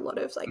efficient. You get a lot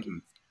of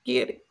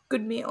you get a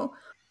good meal,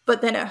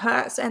 but then it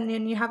hurts. And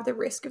then you have the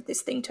risk of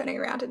this thing turning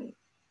around and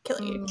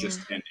killing you. Just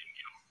ending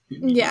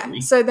you. Yeah.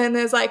 So then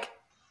there's like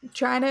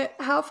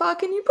how far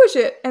can you push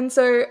it? And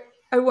so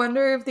I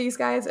wonder if these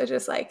guys are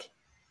just like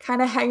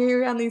kind of hanging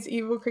around these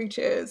evil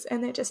creatures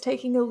and they're just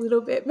taking a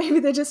little bit. Maybe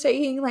they're just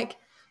taking like,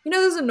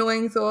 those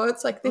annoying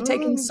thoughts, like they're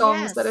taking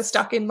songs that are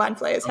stuck in mind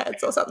flayers'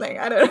 heads or something.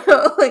 I don't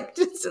know, like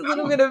just a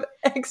little bit of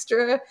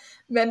extra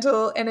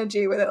mental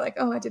energy where they're like,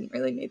 oh, I didn't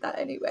really need that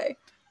anyway.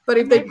 But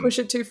if they push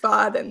it too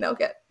far, then they'll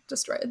get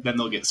destroyed. Then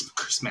they'll get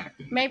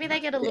smacked. Maybe they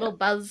get a little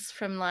buzz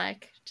from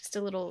like just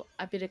a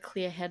bit of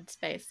clear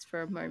headspace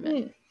for a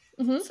moment.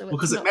 So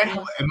because it might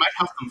help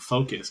them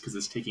focus because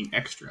it's taking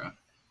extra.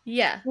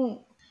 Yeah.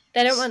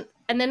 They don't want,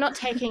 and they're not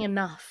taking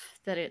enough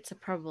that it's a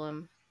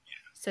problem.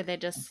 So they're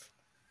just,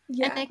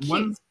 and they're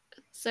cute.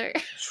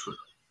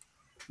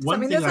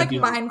 There's like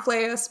mind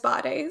flayer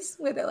spa days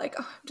where they're like,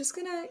 oh, I'm just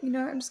gonna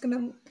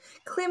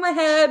clear my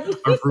head.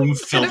 A room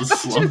filled with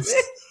flumps.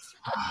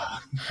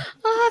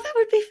 Oh, that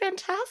would be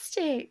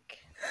fantastic.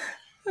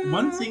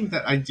 One thing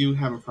that I do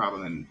have a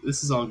problem in,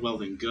 this is all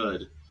well and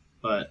good,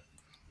 but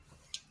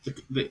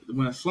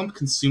when a flump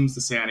consumes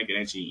the psionic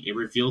energy, it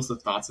reveals the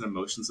thoughts and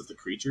emotions of the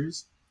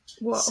creatures.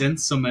 Whoa.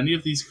 Since so many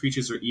of these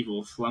creatures are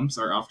evil, flumps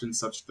are often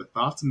subject to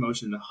thoughts,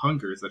 emotions, and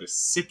hungers that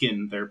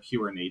sicken their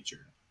pure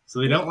nature.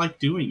 So they don't like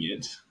doing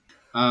it.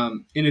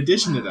 In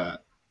addition to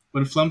that,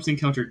 when flumps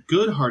encounter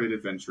good-hearted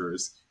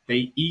adventurers,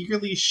 they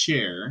eagerly,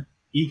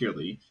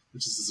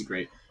 which is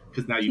great,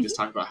 because now you just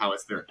talk about how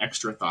it's their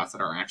extra thoughts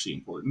that are actually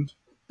important.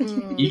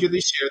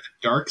 eagerly share the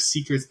dark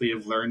secrets they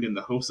have learned in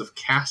the hopes of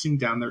casting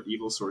down their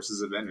evil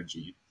sources of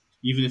energy,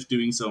 even if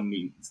doing so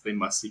means they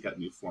must seek out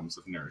new forms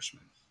of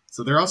nourishment.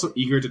 So they're also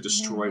eager to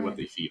destroy what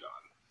they feed on.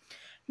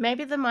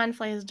 Maybe the mind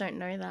flayers don't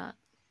know that,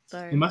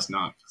 though. They must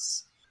not.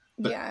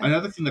 But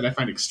another thing that I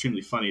find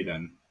extremely funny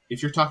then,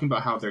 if you're talking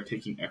about how they're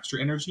taking extra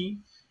energy,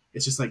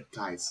 it's just like,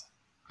 guys,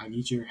 I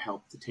need your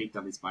help to take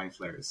down these mind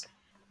flayers.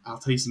 I'll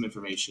tell you some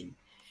information.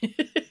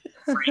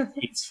 Frank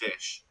hates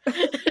fish.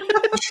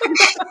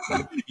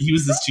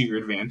 Use this to your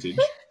advantage.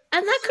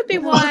 And that could be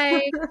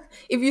why...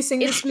 If you sing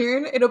this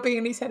tune, it'll be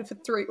in his head for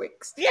 3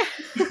 weeks. Yeah.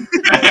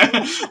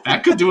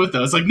 That could do it,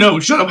 though. It's like,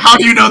 no, shut up. How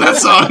do you know that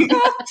song?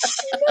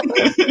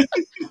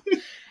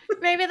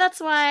 Maybe that's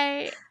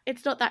why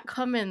it's not that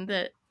common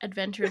that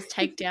adventurers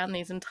take down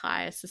these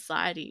entire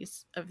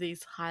societies of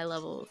these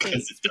high-level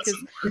things.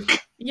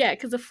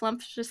 Because the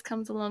flump just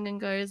comes along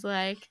and goes,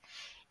 like...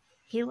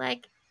 He,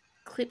 like,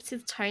 clips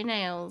his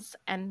toenails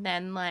and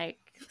then, like,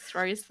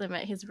 throws them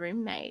at his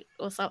roommate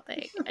or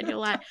something. And you're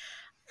like...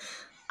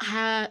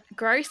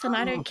 gross, and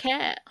I don't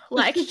care.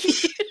 Like,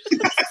 just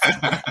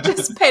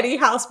petty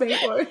housemate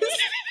woes.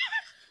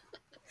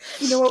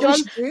 You know what we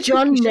should do?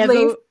 John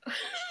never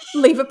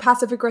leave a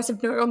passive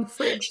aggressive note on the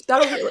fridge.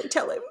 That'll really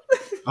tell him.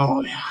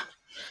 Oh yeah.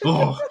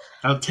 Oh,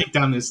 I'll take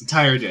down this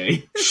entire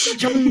day.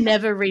 John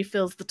never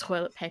refills the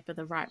toilet paper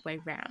the right way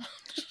round.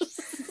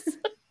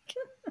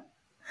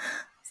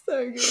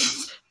 So good.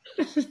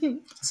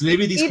 So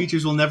maybe these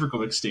creatures will never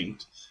go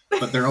extinct,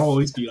 but they'll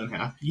always be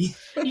unhappy.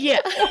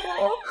 Yeah.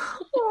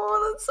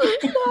 Oh, that's so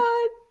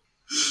sad.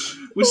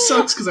 Which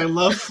sucks because I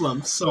love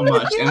flumps so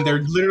much, and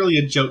they're literally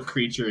a joke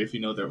creature if you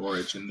know their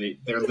origin.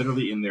 They're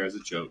literally in there as a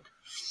joke.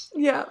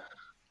 Yeah.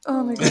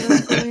 Oh my god,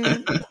 that's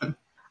brilliant.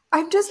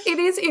 It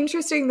is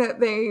interesting that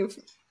they've,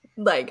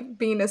 like,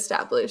 been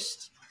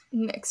established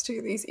next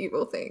to these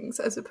evil things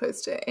as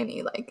opposed to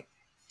any, like,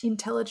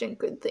 intelligent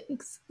good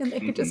things. And they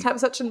could just have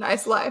such a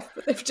nice life,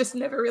 but they've just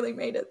never really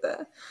made it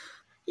there.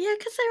 Yeah,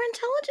 because their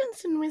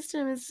intelligence and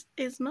wisdom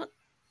is not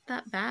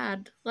that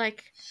bad.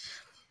 Like,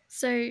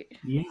 so...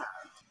 Yeah.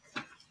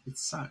 It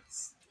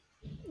sucks.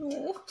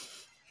 Oh.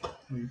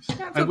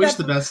 I wish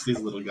the best for these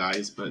little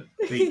guys, but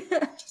they...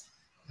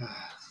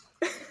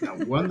 Now,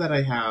 one that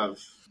I have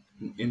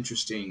an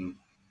interesting...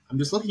 I'm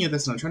just looking at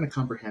this and I'm trying to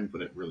comprehend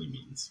what it really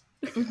means.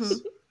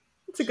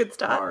 It's a good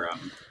start. Are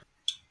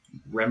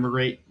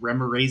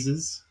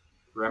Remorazes.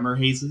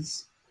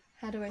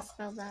 How do I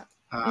spell that?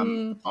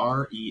 Remorhazes.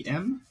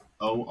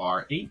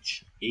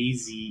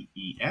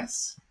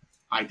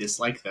 I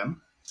dislike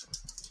them,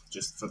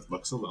 just for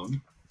looks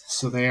alone.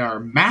 So they are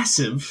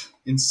massive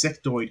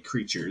insectoid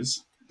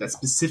creatures that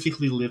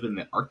specifically live in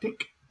the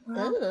Arctic.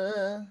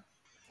 Wow.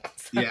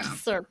 Yeah.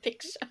 Saw a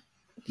picture.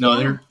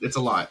 No, it's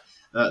a lot.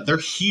 They're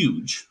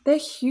huge. They're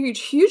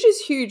huge. Huge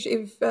is huge.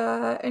 If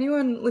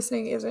anyone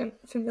listening isn't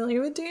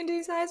familiar with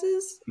D&D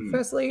sizes,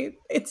 firstly,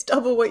 it's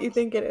double what you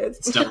think it is.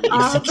 It's double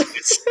what you think it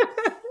is.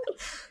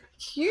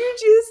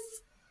 Huge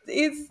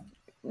is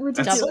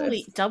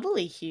ridiculous.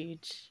 Doubly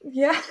huge.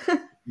 Yeah.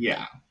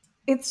 Yeah.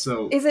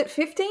 Is it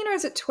 15 or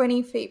is it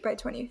 20 feet by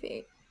 20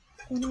 feet?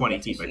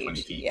 20 feet by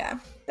 20 feet. Yeah,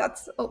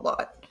 that's a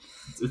lot.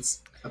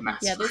 It's a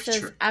massive Yeah, this creature.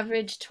 says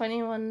average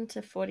 21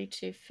 to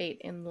 42 feet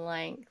in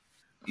length.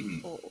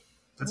 Oh.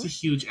 That's a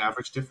huge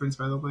average difference,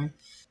 by the way.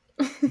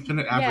 What kind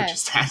of average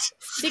is that?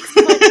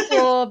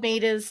 6.4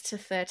 meters to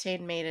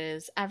 13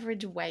 meters.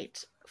 Average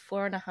weight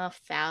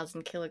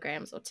 4,500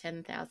 kilograms or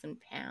 10,000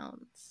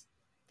 pounds.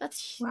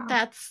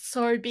 That's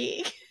so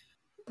big.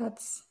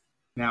 That's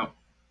my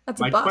a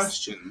bust.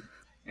 question,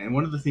 and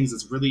one of the things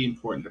that's really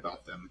important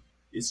about them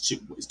is two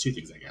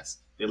things, I guess.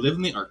 They live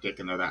in the Arctic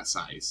and they're that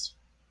sized.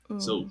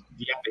 So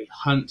yeah, they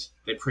hunt.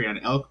 They prey on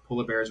elk,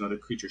 polar bears, and other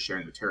creatures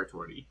sharing their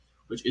territory,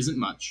 which isn't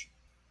much.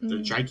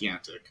 They're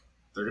gigantic.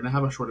 They're going to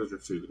have a shortage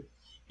of food.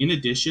 In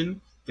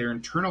addition, their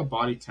internal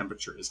body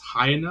temperature is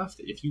high enough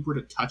that if you were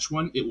to touch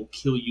one, it will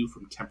kill you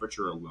from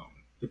temperature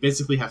alone. They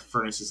basically have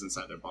furnaces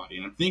inside their body.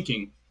 And I'm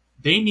thinking,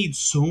 they need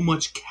so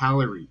much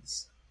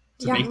calories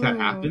to make that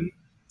happen.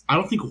 I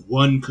don't think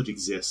one could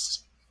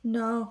exist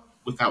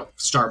without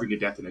starving to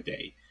death in a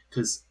day.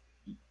 Because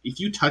if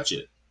you touch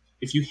it,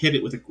 if you hit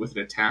it with an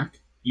attack,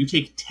 you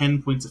take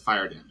 10 points of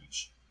fire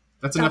damage.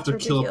 That's enough to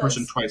kill a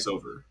person twice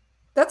over.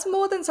 That's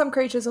more than some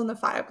creatures on the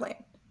fire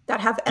plane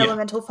that have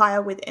elemental fire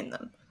within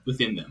them.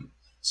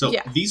 So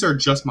these are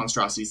just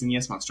monstrosities, and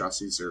yes,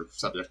 monstrosities are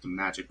subject to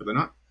magic, but they're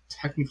not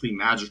technically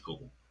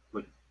magical.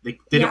 Like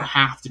they don't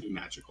have to be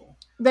magical.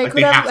 They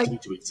have to be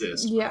to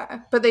exist. Yeah,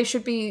 but they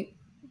should be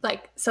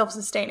like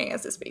self-sustaining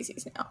as a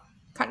species now,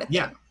 kind of thing.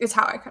 Yeah, is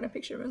how I kind of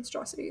picture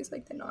monstrosities.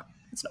 Like they're not.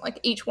 It's not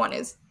like each one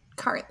is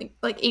currently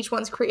like each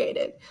one's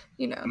created.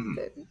 You know.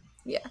 But,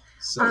 yeah.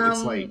 So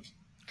it's like.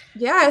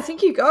 Yeah, I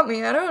think you got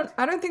me. I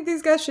don't think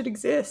these guys should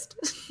exist.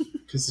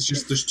 Because it's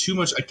just there's too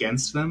much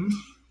against them.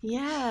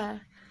 Yeah.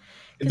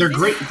 They're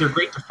great. They're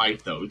great to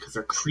fight though because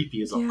they're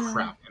creepy as all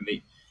crap,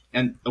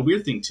 and a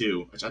weird thing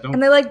too, which I don't.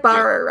 And they like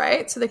burrow,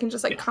 right? So they can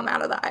just like come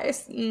out of the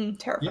ice.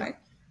 Terrifying. Yeah.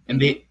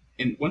 And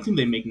and one thing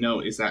they make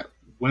note is that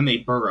when they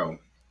burrow,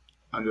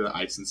 under the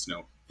ice and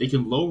snow. They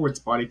can lower its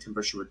body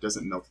temperature where it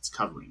doesn't melt its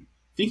covering.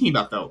 Thinking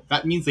about though,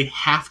 that means they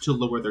have to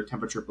lower their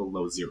temperature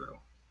below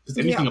 0. Because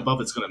anything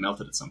above it's going to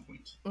melt it at some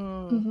point.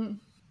 Mm-hmm.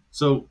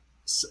 So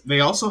they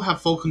also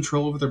have full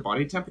control over their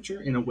body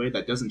temperature in a way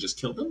that doesn't just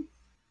kill them.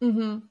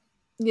 Mm-hmm.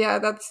 Yeah,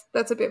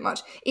 that's a bit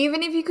much.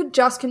 Even if you could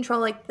just control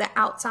like the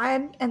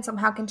outside and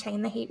somehow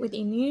contain the heat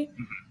within you,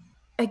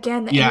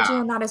 again, the energy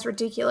on that is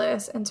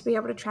ridiculous. And to be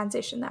able to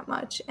transition that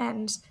much,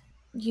 and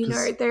you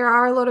know, there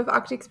are a lot of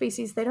Arctic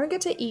species, they don't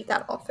get to eat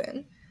that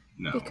often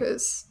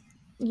because,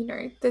 you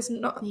know, there's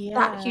not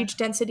that huge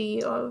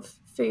density of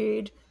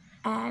food,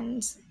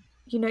 and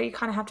you know, you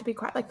kind of have to be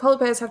quite, like, polar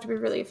bears have to be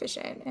really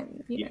efficient,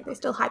 and you know, they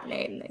still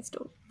hibernate and they're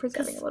still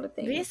preserving a lot of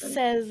things. This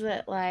says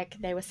that, like,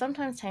 they were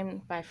sometimes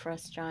tamed by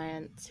frost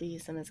giants who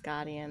used them as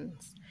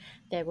guardians.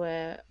 They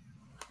were,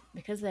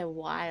 because they're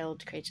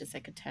wild creatures,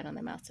 they could turn on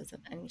their masters at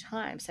any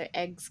time. So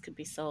eggs could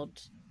be sold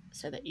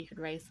so that you could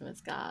raise them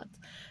as guards.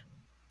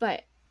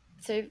 But,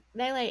 so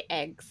they lay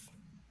eggs.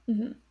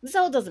 Mm-hmm. This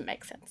all doesn't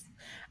make sense.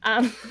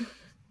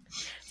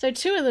 So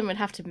 2 of them would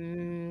have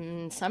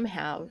to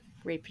somehow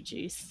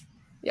reproduce.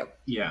 Yep.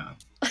 Yeah.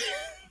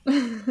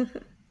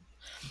 The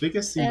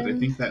biggest thing that I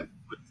think that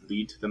would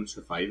lead to them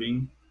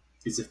surviving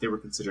is if they were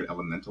considered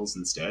elementals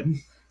instead.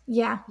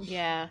 Yeah.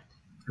 Yeah.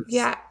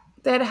 Yeah.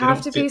 There'd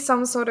have to be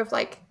some sort of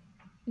like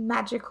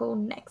magical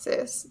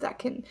nexus that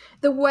can.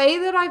 The way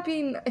that I've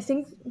been, I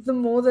think the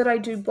more that I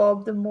do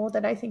Bob, the more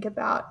that I think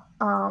about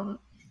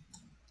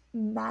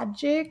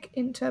magic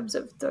in terms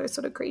of those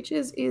sort of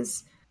creatures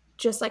is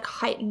just like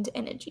heightened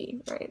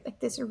energy, right? Like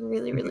this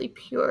really, really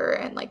pure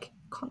and like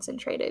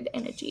concentrated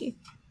energy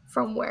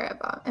from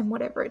wherever and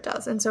whatever it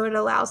does. And so it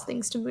allows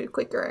things to move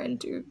quicker and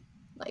do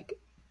like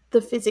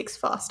the physics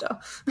faster.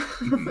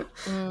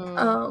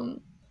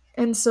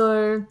 And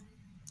so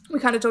we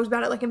kind of talked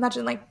about it, like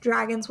imagine like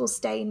dragons will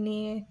stay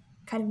near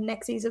kind of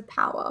nexus of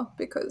power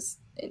because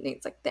it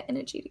needs like the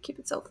energy to keep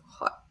itself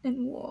hot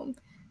and warm,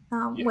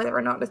 whether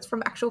or not it's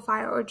from actual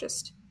fire or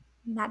just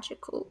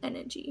magical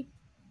energy.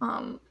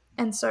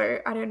 And so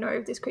I don't know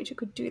if this creature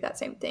could do that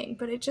same thing,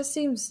 but it just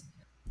seems,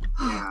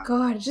 oh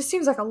God, it just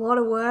seems like a lot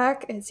of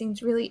work. It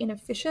seems really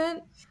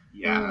inefficient.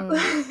 Yeah.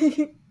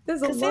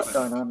 There's a lot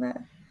going on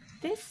there.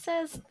 This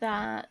says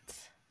that,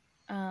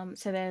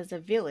 so there's a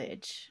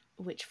village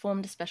which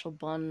formed a special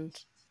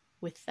bond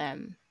with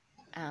them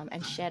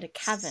and shared a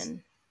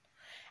cavern,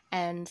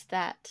 and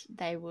that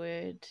they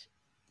would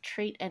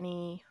treat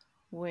any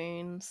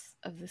wounds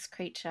of this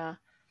creature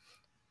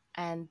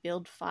and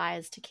build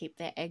fires to keep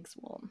their eggs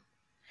warm.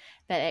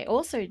 But they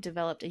also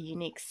developed a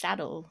unique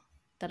saddle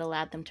that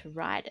allowed them to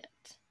ride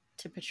it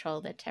to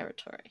patrol their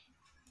territory.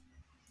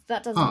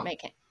 That doesn't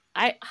make it.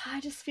 I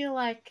just feel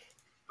like.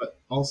 But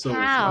also,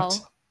 how?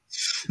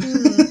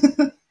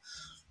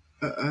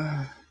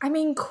 I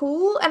mean,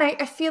 cool. And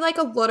I feel like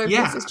a lot of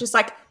this is just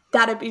like,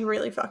 that'd be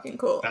really fucking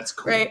cool. That's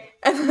cool. Right?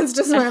 And that's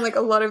just where like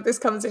a lot of this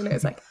comes in.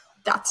 It's like,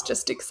 that's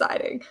just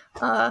exciting.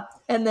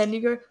 And then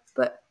you go,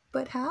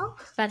 but how?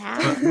 But how?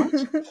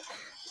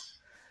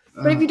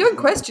 But if you don't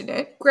question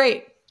it,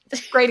 great.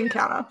 Great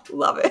encounter.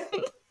 Love it.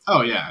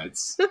 Oh, yeah.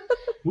 It's...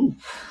 Woo.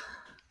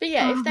 But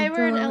yeah, if they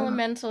were an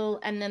elemental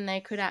and then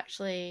they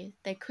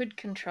could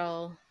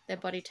control their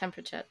body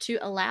temperature to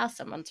allow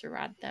someone to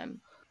ride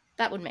them,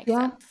 that would make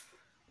sense.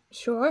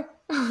 Sure.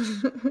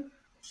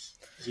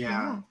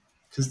 Yeah.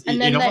 Because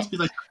it'd almost be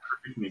like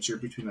a perfect mixture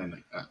between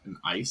an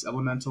ice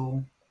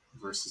elemental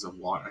versus a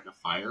water, like a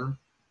fire.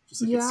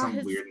 Just like it's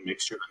some weird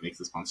mixture that makes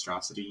this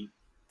monstrosity.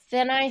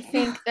 Then I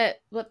think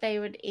that what they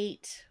would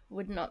eat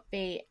would not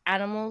be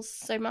animals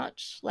so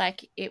much.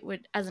 Like it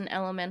would, as an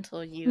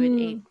elemental, you would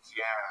eat.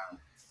 Yeah.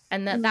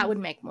 And that would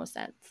make more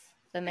sense.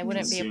 Then there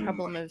wouldn't be a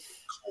problem of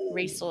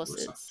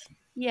resources.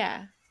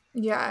 Yeah.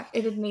 Yeah,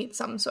 it'd need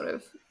some sort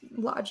of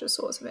larger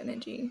source of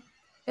energy.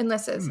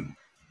 Unless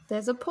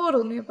there's a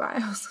portal nearby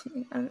or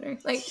something. I don't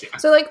know.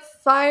 So like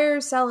fire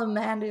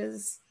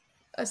salamanders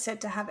are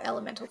said to have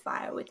elemental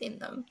fire within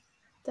them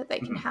that they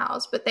can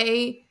house, but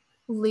they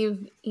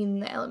live in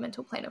the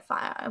elemental plane of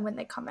fire, and when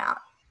they come out,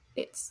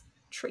 it's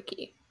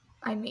tricky.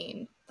 I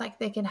mean, like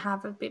they can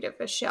have a bit of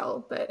a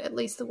shell, but at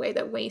least the way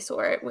that we saw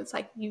it was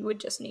like you would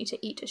just need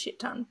to eat a shit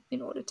ton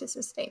in order to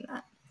sustain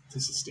that.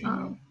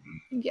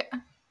 Yeah.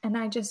 And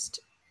I just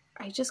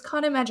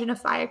can't imagine a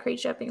fire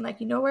creature being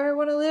like, you know where I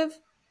want to live?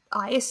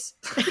 Ice.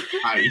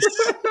 Ice.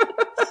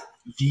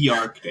 The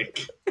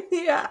Arctic.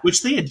 Yeah.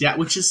 Which they adapt.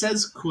 Which it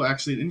says, cool.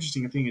 Actually, the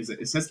interesting thing is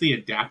that it says they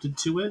adapted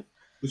to it,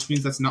 which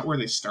means that's not where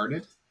they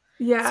started.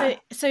 Yeah.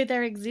 So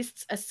there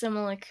exists a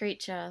similar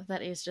creature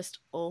that is just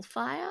all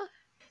fire.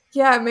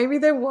 Yeah, maybe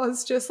there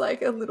was just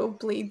like a little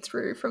bleed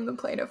through from the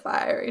plane of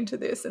fire into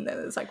this, and then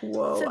it's like,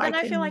 whoa. So then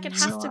I feel like it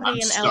has to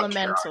be an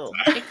elemental.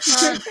 It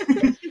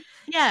can't.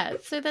 Yeah.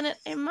 So then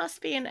it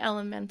must be an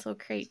elemental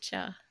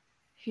creature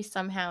who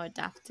somehow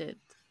adapted.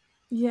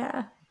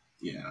 Yeah.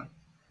 Yeah.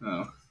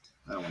 Oh,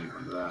 I don't want to go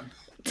into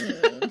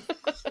that.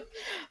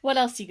 What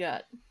else you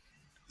got?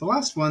 The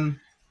last one.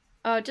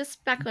 Oh,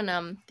 just back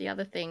on the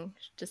other thing.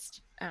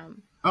 Just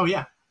Oh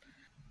yeah.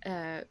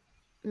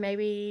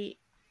 Maybe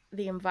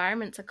the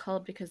environments are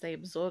cold because they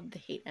absorb the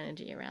heat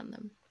energy around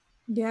them.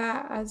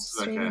 Yeah, I was It's just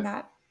like reading a-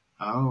 that.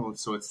 Oh,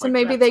 so it's So like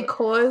maybe that's they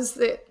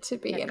caused it to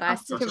be Yeah, an guys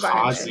Arctic did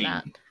environment. causing-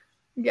 that.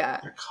 Yeah,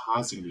 they're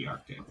causing the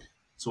Arctic.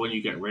 So when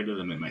you get rid of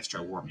them, it might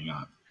start warming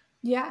up,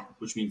 yeah,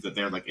 which means that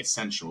they're like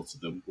essential to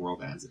the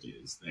world as it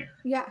is there.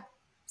 yeah.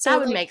 That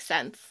would like, make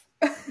sense.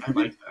 I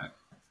like that.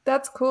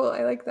 That's cool.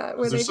 I like that.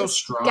 Where they're they so just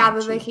strong,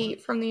 gather the too.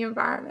 heat from the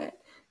environment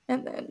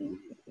and then,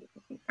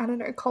 I don't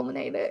know,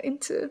 culminate it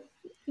into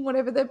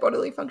whatever their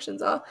bodily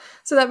functions are.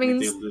 So that Like,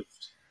 means, they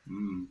lift.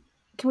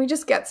 can we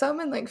just get some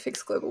and like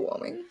fix global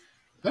warming?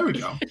 There we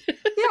go.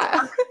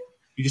 Yeah.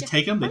 You just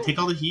take them, they take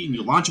all the heat, and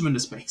you launch them into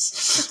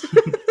space.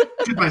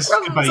 goodbye,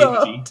 Problem goodbye,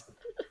 solved. EPG.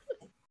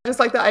 I just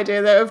like the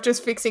idea though of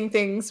just fixing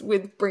things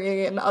with bringing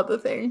in other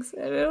things,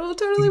 and it'll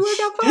totally work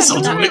out fine.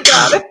 This'll Don't do worry it.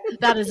 about it.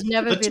 That has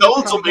never The been a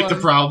toads will make the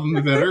problem.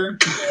 problem better.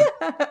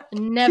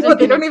 Never What,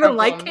 they been a don't even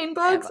like problem cane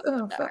bugs? ever.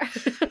 Oh, fuck.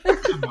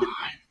 Come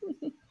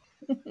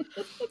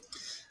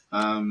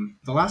on.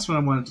 The last one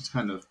I wanted to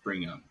kind of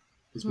bring up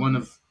is one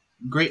of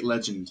great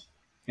legend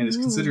and is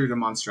considered a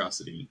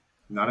monstrosity,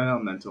 not an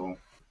elemental,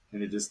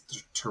 and it is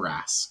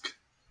Tarrasque.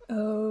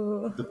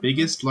 Oh. The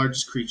biggest,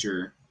 largest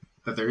creature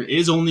that there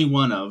is only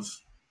one of,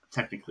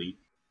 technically.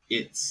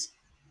 It's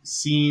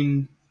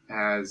seen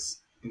as,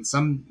 in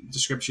some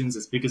descriptions,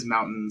 as big as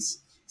mountains,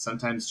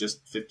 sometimes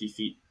just 50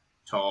 feet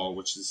tall,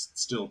 which is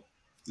still,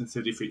 and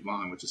 50 feet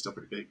long, which is still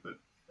pretty big, but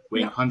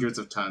weighing hundreds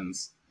of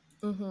tons.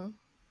 Mm-hmm.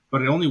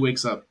 But it only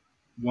wakes up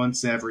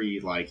once every,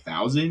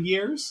 1,000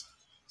 years.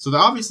 So they're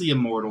obviously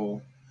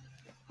immortal,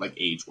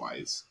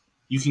 age-wise.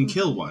 You can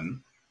kill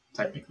one,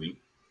 technically.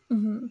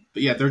 Mm-hmm.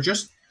 But yeah, they're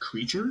just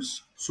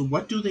creatures. So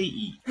what do they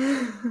eat?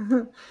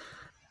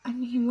 I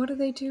mean, what do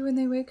they do when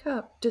they wake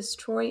up?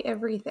 Destroy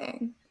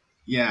everything.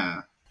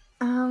 Yeah.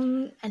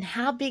 And And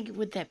how big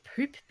would their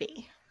poop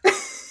be? what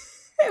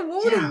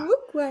would Yeah. it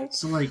look like?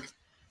 So,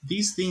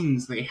 these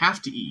things, they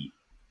have to eat.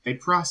 They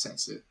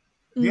process it.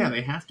 Yeah,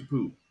 they have to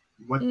poop.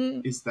 What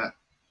is that?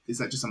 Is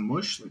that just a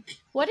mush?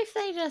 What if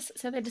they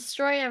they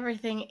destroy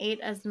everything, eat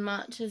as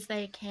much as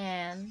they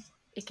can?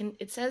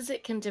 It says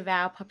it can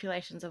devour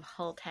populations of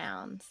whole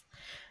towns.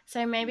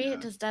 So maybe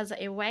it just does it.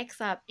 It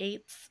wakes up,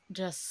 eats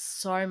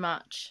just so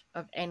much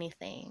of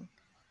anything,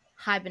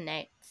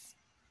 hibernates,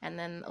 and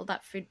then all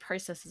that food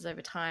processes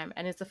over time.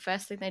 And is the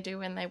first thing they do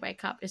when they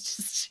wake up is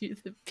just do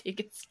the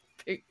biggest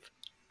poop.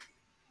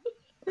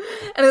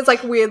 And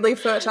it's weirdly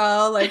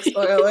fertile,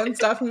 soil and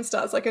stuff, and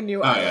starts a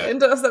new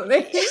island or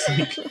something.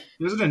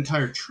 There's an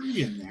entire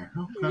tree in there.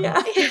 Okay.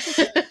 Yeah.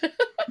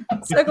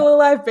 Circle of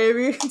life,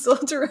 baby. It's all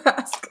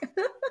Tarrasque.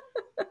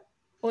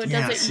 Or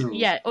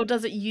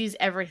does it use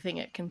everything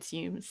it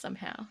consumes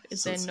somehow?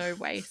 Is there no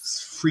waste?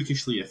 It's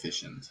freakishly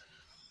efficient.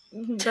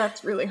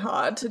 That's really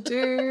hard to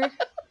do.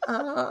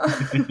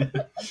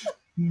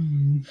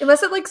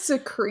 Unless it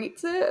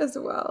secretes it as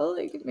well.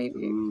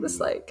 Maybe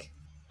just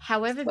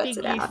However sweats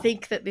big it you out.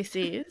 think that this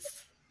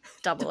is,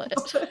 double it.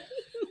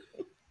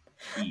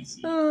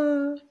 Easy.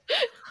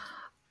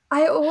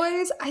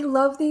 I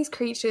love these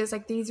creatures,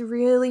 these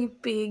really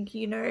big,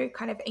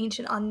 kind of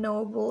ancient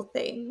unknowable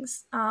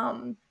things.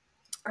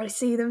 I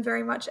see them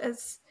very much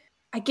as,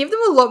 I give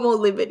them a lot more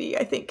liberty,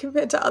 I think,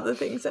 compared to other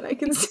things that I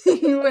can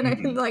see when I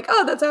can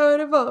oh, that's how it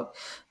evolved.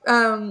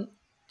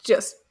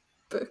 Just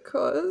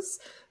because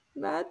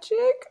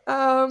magic.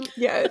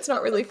 Yeah, it's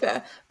not really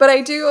fair. But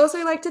I do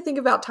also like to think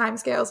about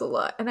timescales a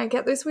lot. And I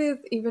get this with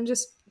even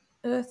just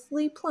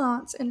earthly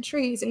plants and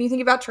trees. And you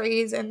think about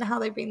trees and how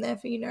they've been there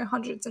for,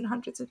 hundreds and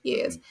hundreds of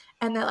years.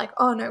 And they're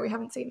oh, no, we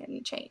haven't seen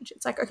any change.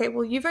 It's okay,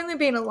 well, you've only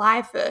been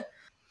alive for,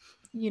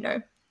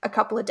 a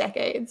couple of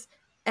decades.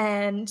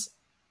 And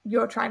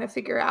you're trying to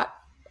figure out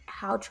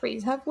how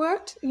trees have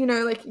worked.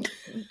 The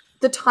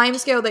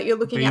timescale that you're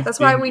looking at. That's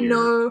why we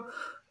know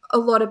a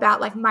lot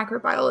about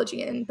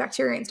microbiology and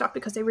bacteria and stuff,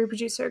 because they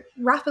reproduce so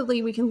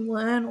rapidly. We can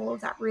learn all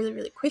of that really,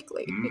 really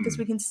quickly because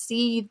we can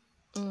see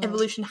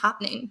evolution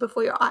happening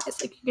before your eyes.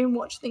 You can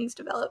watch things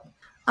develop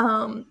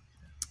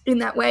in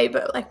that way.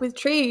 But with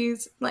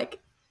trees,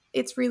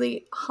 it's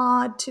really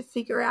hard to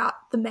figure out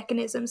the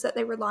mechanisms that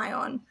they rely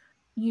on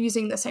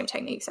using the same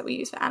techniques that we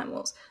use for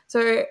animals.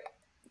 So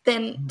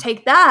then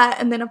take that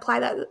and then apply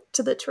that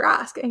to the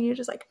Tarrasque, and you're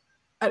just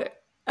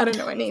I don't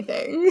know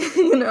anything.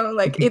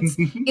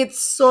 It's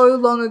so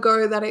long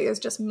ago that it is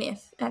just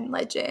myth and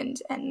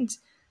legend, and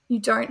you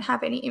don't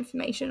have any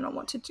information on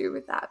what to do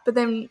with that. But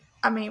then,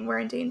 we're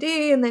in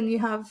D&D, and then you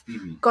have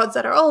gods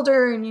that are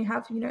older, and you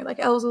have,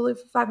 elves will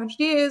live for 500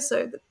 years,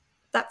 so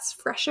that's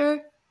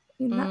fresher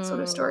in that sort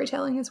of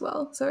storytelling as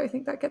well. So I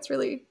think that gets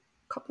really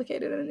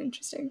complicated and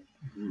interesting.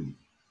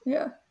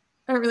 Yeah.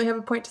 I don't really have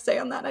a point to say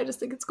on that. I just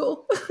think it's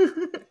cool.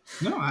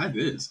 No, it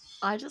is.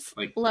 I just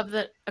love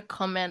that a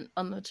comment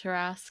on the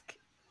Tarrasque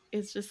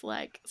is just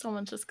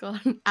someone just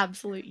got an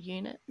absolute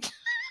unit.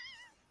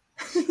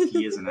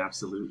 He is an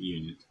absolute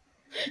unit.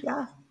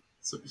 Yeah.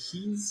 So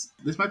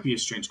this might be a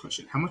strange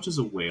question. How much does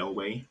a whale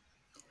weigh?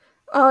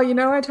 Oh,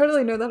 I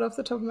totally know that off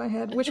the top of my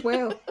head. Which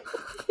whale?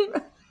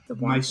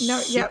 My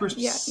super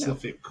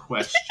specific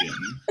question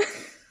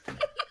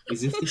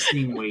is if this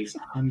thing weighs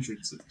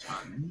hundreds of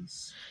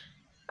tons,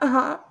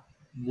 Uh-huh.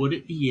 would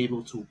it be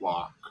able to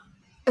walk?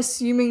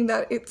 Assuming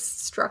that its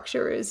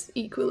structure is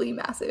equally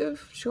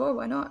massive. Sure,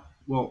 why not?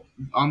 Well,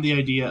 on the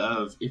idea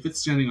of if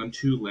it's standing on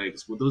two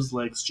legs, will those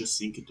legs just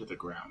sink into the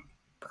ground?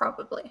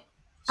 Probably.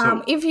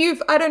 So,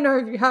 I don't know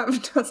if you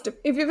have, Dustin,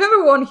 if you've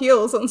ever worn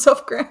heels on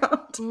soft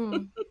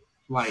ground.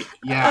 like,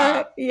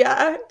 yeah.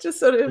 Yeah, just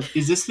sort of.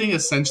 Is this thing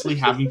essentially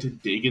having to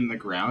dig in the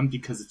ground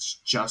because it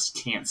just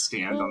can't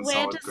stand on where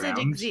solid does ground?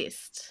 it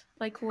exist?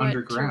 Like what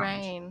Underground.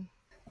 terrain?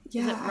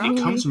 Yeah. It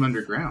comes from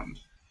underground.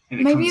 And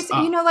it Maybe comes it's,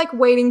 up. like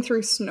wading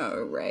through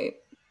snow, right?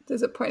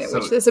 There's a point at So-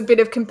 which there's a bit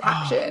of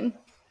compaction,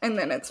 and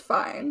then it's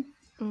fine.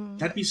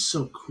 That'd be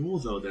so cool,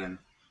 though, then.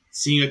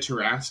 Seeing a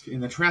Tarrasque,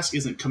 and the Tarrasque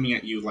isn't coming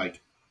at you, like,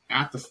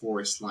 at the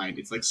forest line.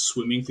 It's, like,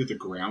 swimming through the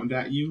ground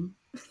at you.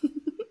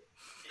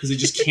 Because it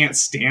just can't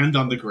stand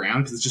on the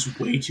ground, because it's just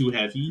way too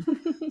heavy. So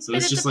But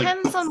it's it just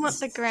depends like... on what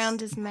the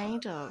ground is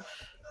made of.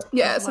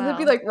 Yeah, so there'd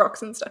be Wow. like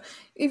rocks and stuff.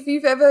 If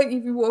you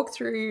walk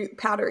through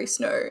powdery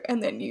snow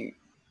and then you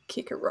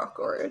kick a rock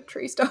or a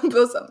tree stump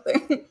or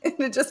something,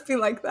 it'd just be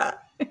like that.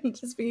 It'd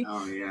just be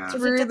Oh, yeah.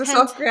 through the depends-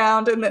 soft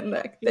ground, and then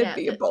there'd Yeah,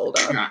 be a but-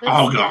 boulder.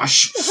 Oh,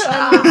 gosh.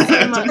 Depends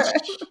so much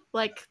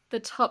like the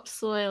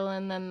topsoil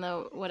and then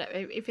the whatever.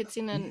 If it's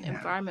in an Yeah.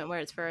 environment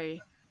where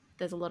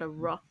there's a lot of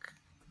rock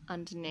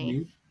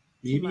underneath.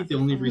 Maybe might the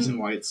be only fine. reason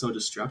why it's so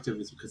destructive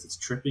is because it's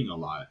tripping a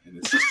lot, and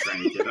it's just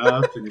trying to get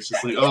up, and it's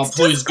just like, oh, It's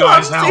please, just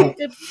guys, clumsy. help!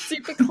 It's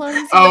super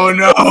clumsy. Oh,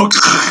 no!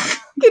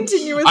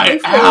 Continuously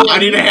I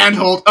need a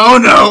handhold. Oh,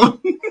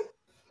 no!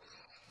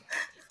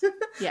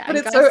 Yeah, But and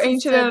it's so Geist has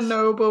ancient said- and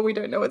unknowable, we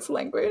don't know its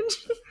language.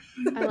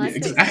 I like that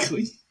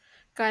Exactly.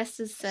 Geist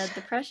has said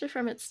the pressure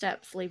from its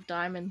steps leave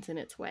diamonds in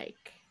its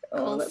wake. Oh,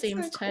 Coal that's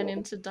seams so turn cool.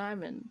 into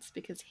diamonds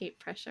because heat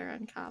pressure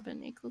and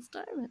carbon equals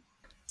diamond.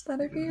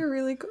 That'd be a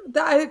really cool.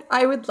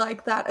 I would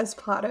like that as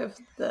part of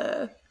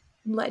the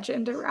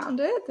legend around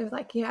it. They're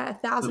like, yeah,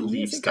 1,000 years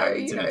leaves ago,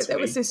 diamonds in its there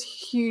was wake. this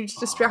huge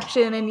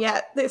destruction, and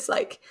yet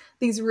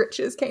these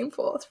riches came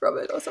forth from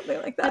it, or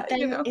something like But that.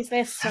 then is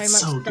there so That's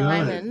much so good.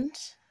 diamond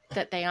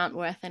that they aren't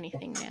worth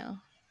anything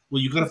now?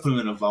 Well, you gotta put them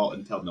in a vault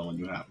and tell no one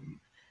you have them.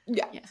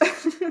 Yeah.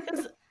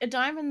 Because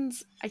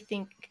diamonds,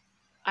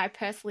 I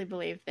personally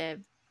believe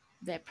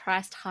they're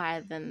priced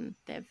higher than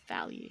their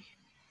value.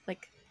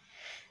 Like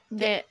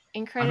they're I don't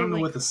know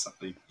incredibly, what this...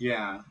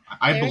 Yeah,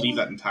 I Very- believe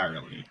that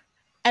entirely.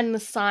 and the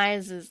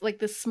sizes, like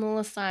the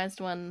smaller sized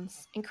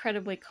ones,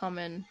 incredibly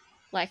common.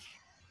 Like,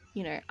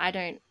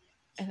 I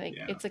think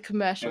Yeah. it's a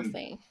commercial And-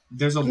 thing.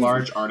 There's a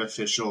large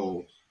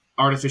artificial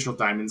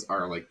diamonds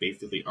are like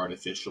basically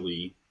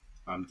artificially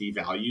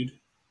devalued.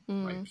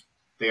 Mm. Like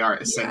they are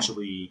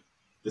essentially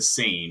the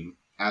same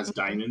as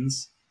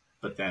diamonds,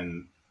 but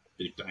then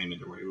big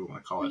diamond or whatever you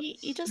want to call it.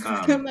 You just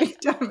Um, Big if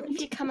diamond.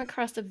 you come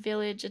across a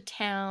village, a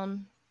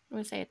town, I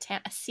would say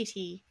a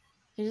city,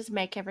 they just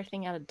make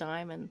everything out of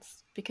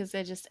diamonds because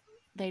they just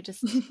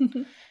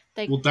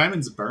Well,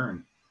 diamonds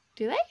burn.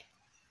 do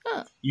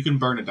they? You can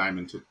burn a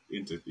diamond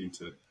into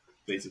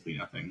basically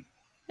nothing.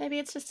 Maybe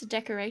it's just a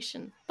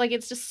decoration. Like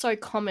it's just so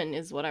common,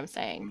 is what I'm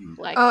saying. Mhm.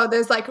 Like Oh,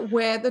 there's like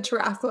where the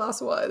Tarrasque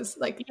glass was.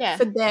 Like Yeah.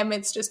 for them,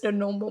 it's just a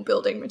normal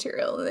building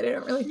material, and they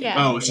don't really think Yeah.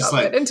 Oh, anything it's just of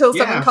it like, until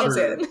yeah, someone comes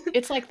for- in.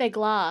 it's like their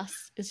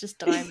glass is just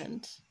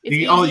diamond.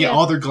 It's All easier,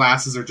 all their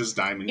glasses are just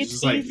diamonds. it's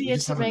just like, you easier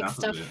just to have make enough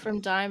of stuff it. from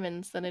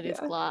diamonds than it is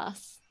Yeah.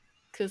 glass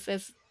because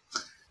there's.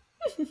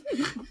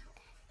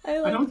 I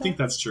I don't that. think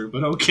that's true,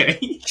 but okay.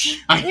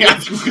 I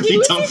really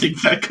don't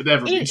think that could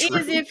ever be It true.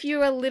 is if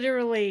you are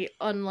literally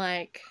on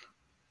like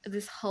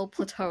this whole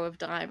plateau of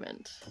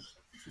diamond.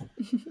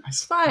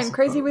 It's fine.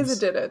 Crazy suppose. Wizard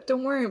did it.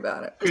 Don't worry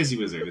about it. Crazy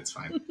Wizard, it's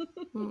fine.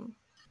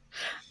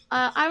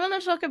 I want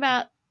to talk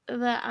about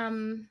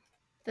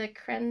the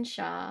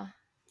Crenshaw.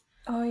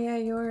 Oh yeah,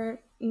 you're.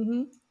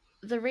 Mm-hmm.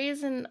 The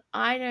reason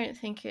I don't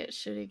think it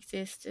should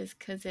exist is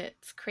because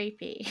it's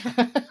creepy.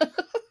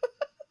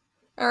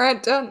 All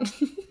right, done.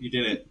 You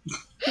did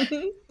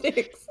it.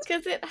 Thanks.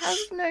 Because it has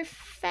no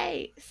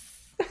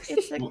face.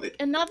 It's Well,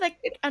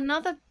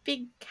 another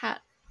big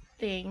cat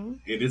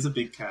thing It is a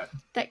big cat.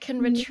 that can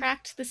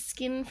retract the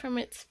skin from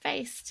its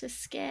face to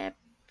scare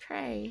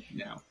prey.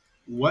 Now,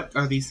 what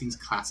are these things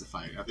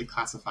classified? Are they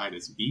classified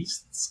as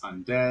beasts,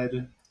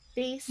 undead?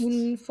 Beast.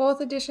 In 4th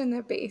edition,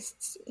 they're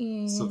beasts.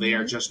 In So they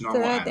are just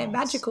normal they're animals,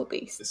 magical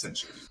beasts.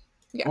 essentially.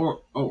 Yeah.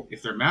 Or,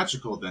 if they're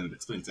magical, then it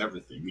explains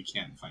everything. We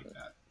can't fight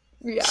that.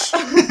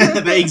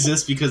 Yeah. They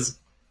exist because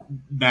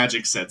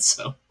magic said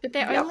so. But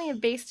they're Yep. only a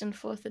beast in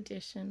 4th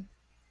edition.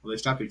 Well, they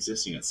stopped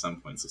existing at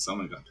some point, so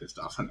someone got pissed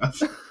off enough.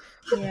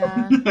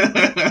 Yeah.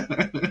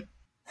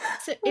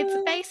 So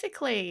it's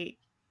basically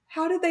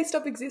How did they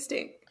stop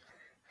existing?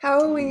 How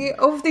are we,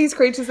 of these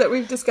creatures that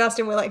we've discussed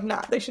and we're like,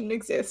 nah, they shouldn't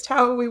exist,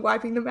 how are we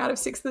wiping them out of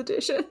 6th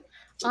edition?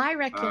 I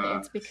reckon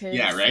it's because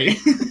yeah, right?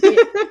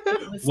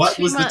 it What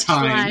too was the much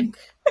time?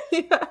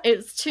 Yeah.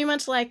 It's too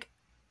much like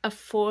a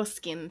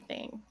foreskin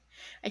thing.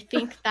 I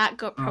think that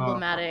got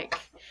problematic,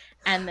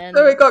 and then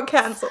So it got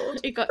cancelled.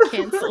 it got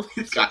cancelled.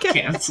 It got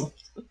cancelled.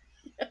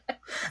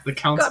 The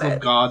Council Got of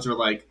it. Gods were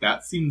like,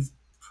 that seems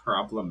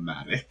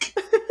problematic.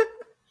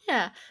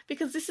 Yeah,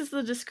 because this is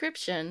the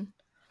description.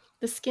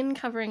 The skin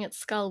covering its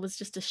skull was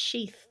just a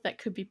sheath that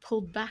could be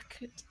pulled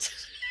back.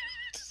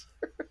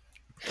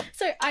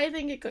 So I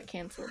think it got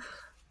cancelled.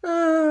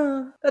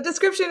 That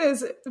description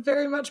is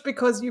very much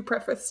because you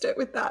prefaced it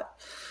with that,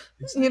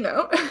 you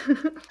know.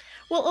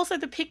 Well, also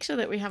the picture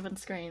that we have on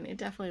screen, it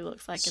definitely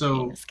looks like a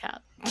penis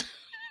cat.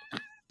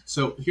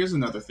 So here's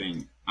another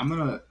thing. I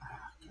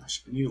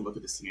need to look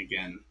at this thing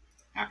again.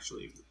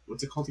 Actually,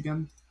 what's it called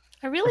again?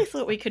 I really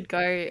thought we could go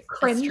a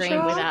stream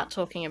Crenshaw? without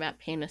talking about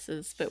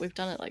penises, but we've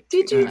done it like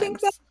Did two you times. think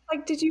that?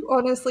 Like, did you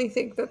honestly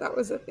think that that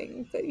was a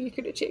thing that you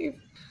could achieve?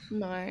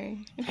 No.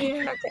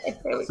 Yeah. Okay.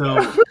 There we So, go.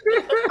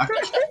 a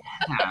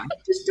cat.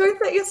 Just don't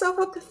set yourself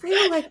up to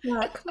fail like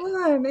that. Come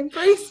on,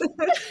 embrace it.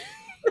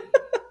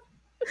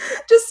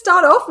 Just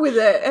start off with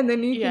it, and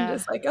then you Yeah. can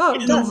just like, oh,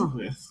 Get it done. over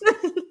with.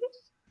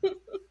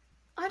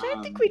 I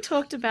don't think we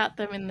talked about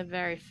them in the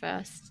very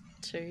first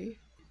two.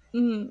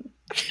 Mm,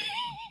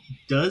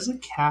 Does a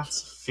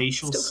cat's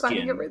facial still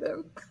finding a skin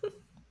rhythm.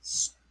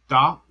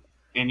 stop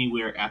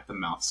anywhere at the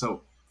mouth?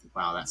 So,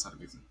 wow, that's not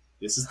amazing.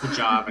 This is the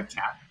jaw of a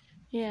cat.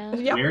 Yeah.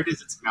 Yep. Where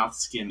does its mouth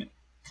skin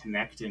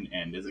connect and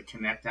end? Does it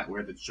connect at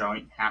where the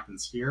joint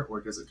happens here, or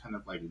does it kind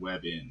of like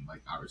web in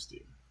like ours do?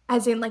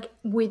 As in, like,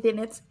 within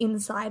its,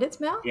 inside its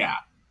mouth? Yeah.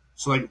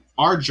 So, like,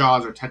 our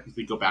jaws are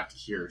technically go back to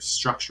here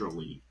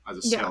structurally as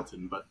a Yeah.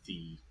 skeleton, but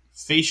the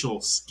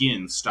facial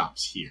skin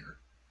stops here,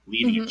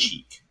 leaving a Mhm.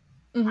 cheek.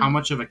 Mhm. How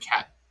much of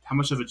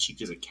a cheek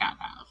does a cat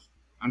have?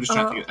 I'm just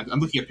trying to I'm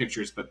looking at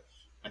pictures, but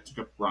I took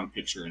a wrong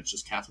picture, and it's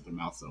just cats with their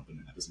mouths open,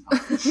 and that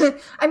doesn't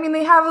help. I mean,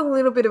 they have a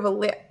little bit of a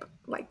lip.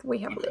 Like, we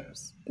have Okay.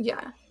 lips.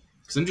 Yeah.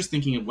 Because I'm just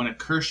thinking of when a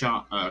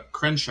Crenshaw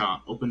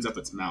opens up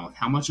its mouth,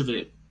 how much of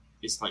it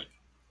is like,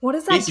 What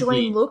does that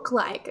Basically, joint look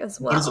like as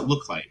well? what does it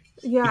look like?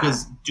 Yeah.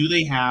 Because do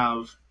they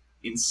have,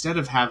 instead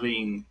of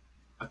having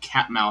a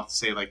cat mouth,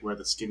 say like where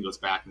the skin goes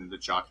back and the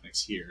jaw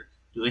connects here,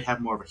 do they have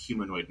more of a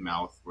humanoid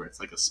mouth where it's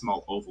like a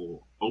small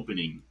oval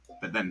opening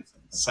that then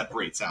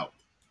separates out?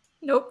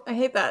 Nope, I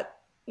hate that.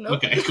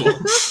 Nope. Okay, cool.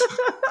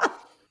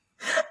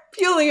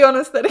 Purely on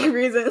aesthetic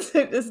reasons,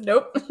 it just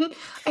nope.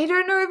 I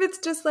don't know if it's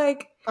just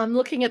like, I'm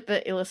looking at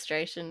the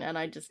illustration and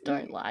I just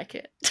don't like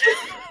it.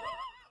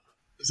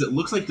 Because it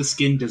looks like the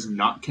skin does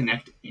not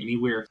connect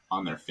anywhere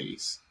on their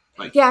face.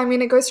 Like, yeah, I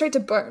mean, it goes straight to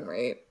bone,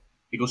 right?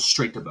 it goes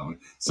straight to bone.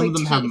 Some Like of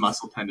them have teeth.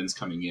 muscle tendons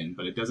coming in,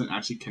 but it doesn't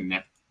actually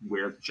connect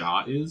where the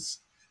jaw is,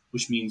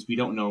 which means we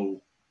don't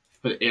know.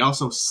 But it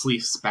also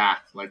sleeps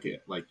back like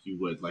you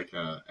would, like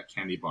a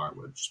candy bar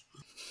would.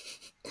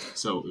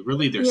 So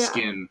really, their Yeah.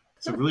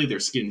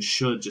 skin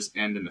should just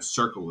end in a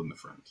circle in the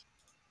front.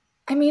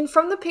 I mean,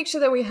 from the picture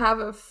that we have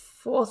of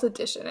 4th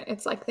edition,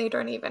 it's like they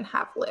don't even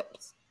have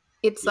lips.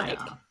 It's like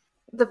Yeah.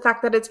 the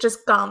fact that it's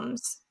just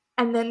gums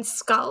and then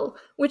skull,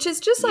 which is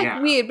just like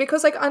Yeah. weird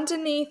because like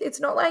underneath, it's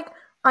not like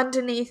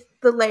underneath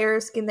the layer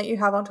of skin that you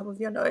have on top of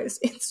your nose,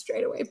 it's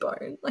straight away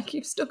bone. Like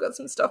you've still got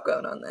some stuff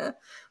going on there.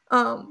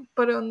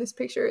 But on this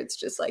picture, it's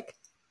just like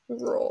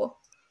raw.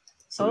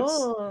 So it's,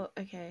 Oh,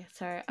 okay.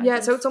 Sorry. I Yeah,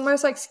 so just- it's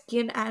almost like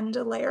skin and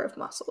a layer of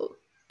muscle.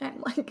 And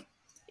like,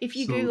 if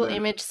you so Google then-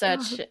 image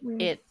search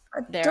weird. it, I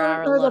There don't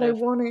are a know lot that of- I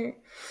want to.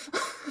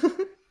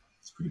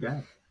 it's pretty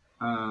bad.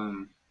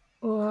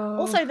 Whoa.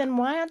 also then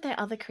why aren't there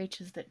other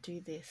creatures that do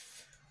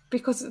this?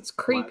 Because it's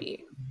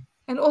creepy.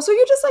 And also,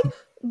 you're just like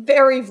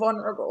very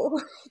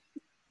vulnerable.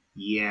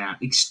 Yeah,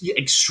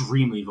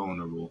 extremely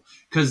vulnerable.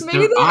 Because Maybe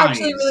their they're eyes.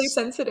 actually really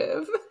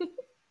sensitive.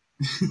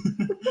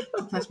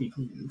 Don't touch me,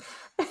 please.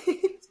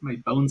 My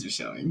bones are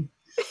showing.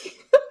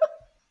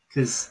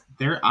 Because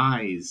their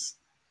eyes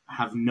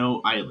have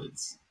no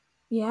eyelids.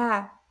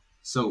 Yeah.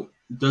 So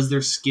does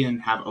their skin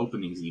have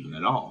openings even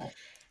at all?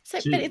 So,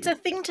 Gee. but it's a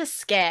thing to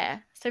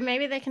scare. So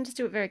maybe they can just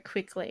do it very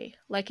quickly.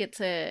 Like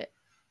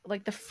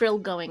like the frill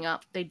going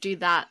up. They do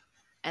that,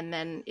 and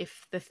then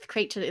if the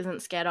creature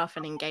isn't scared off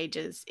and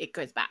engages, it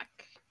goes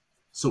back.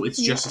 So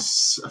it's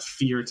just a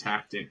fear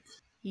tactic.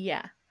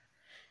 Yeah,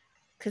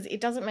 because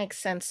it doesn't make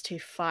sense to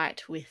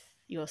fight with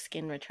your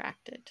skin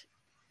retracted.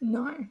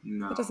 No.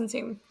 No. It doesn't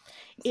seem.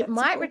 It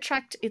might sensible.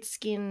 retract its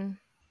skin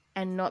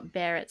and not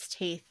bare its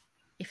teeth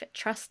if it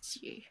trusts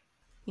you.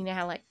 You know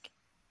how like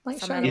like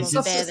some showing Is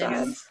animals itself it bare to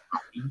their side.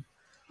 skin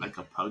like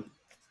a pug?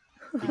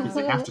 Because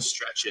they have to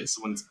stretch it,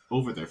 so when it's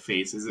over their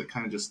face, is it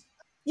kind of just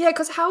Yeah,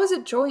 because how is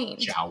it joined?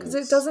 Because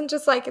it Jowls. doesn't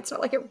just like, it's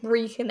not like it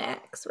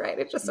reconnects, right?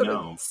 It just sort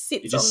No. of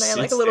sits it just on there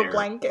like sits a little there.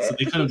 blanket. So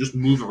they kind of just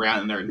move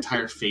around, and their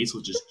entire face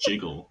will just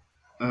jiggle.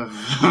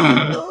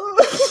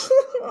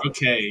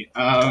 Okay.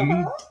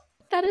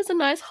 that is a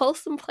nice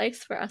wholesome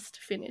place for us to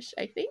finish,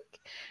 I think.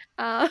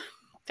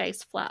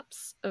 Face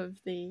flaps of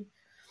the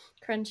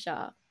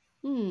Crenshaw.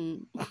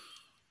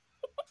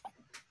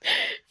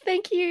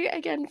 Thank you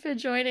again for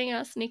joining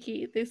us,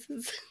 Nikki. This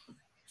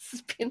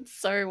has been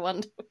so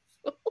wonderful.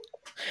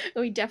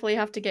 We definitely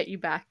have to get you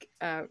back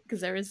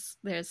because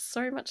there's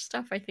so much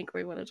stuff I think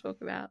we want to talk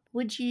about.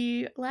 Would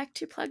you like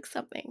to plug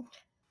something?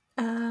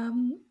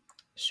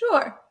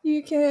 Sure.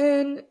 You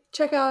can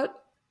check out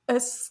a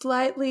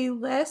slightly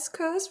less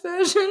cursed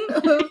version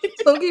of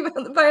talking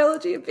about the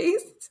biology of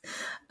beasts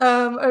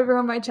over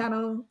on my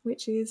channel,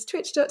 which is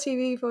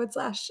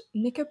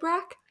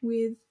twitch.tv/Nickabrack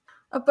with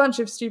a bunch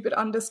of stupid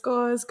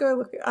underscores. Go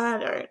look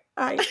at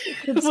I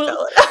can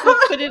spell it. We'll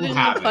put it in the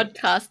have it.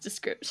 podcast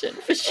description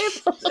for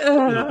sure.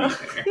 It'll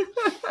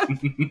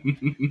be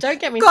there. Don't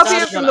get me Copy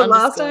started it from on the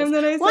last underscores. time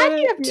that I said Why do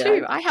you it. have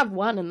two? I have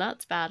one and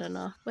that's bad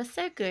enough. We're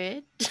so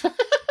good.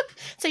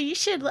 So you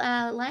should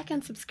like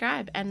and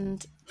subscribe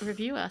and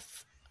review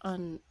us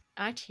on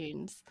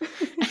iTunes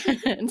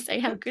and say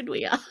how good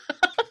we are.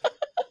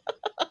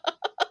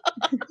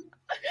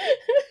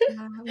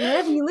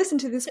 Wherever you listen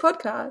to this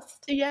podcast,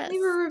 Yes.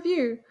 leave a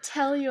review.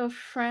 Tell your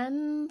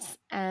friends,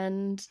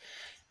 and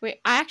I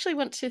actually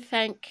want to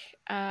thank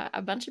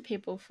a bunch of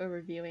people for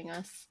reviewing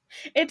us.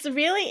 It's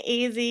really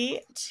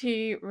easy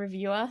to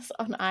review us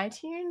on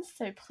iTunes,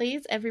 so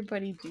please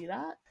everybody do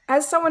that.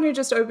 As someone who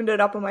just opened it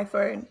up on my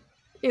phone,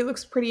 it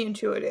looks pretty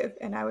intuitive,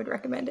 and I would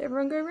recommend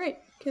everyone go rate,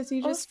 because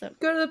you just Awesome.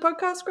 go to the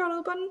podcast, scroll to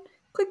the button,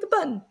 click the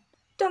button.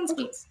 Done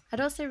skis. I'd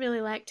also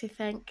really like to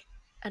thank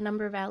a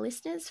number of our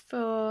listeners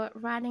for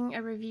writing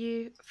a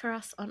review for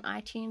us on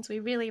iTunes. We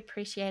really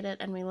appreciate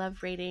it, and we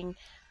love reading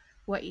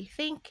what you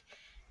think.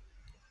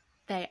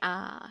 They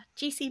are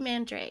GC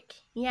Mandrake,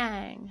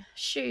 Yang,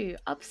 Shu,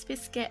 Ops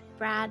Biscuit,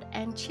 Brad,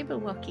 and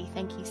Chibawaki.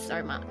 Thank you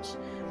so much.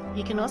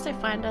 You can also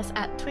find us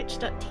at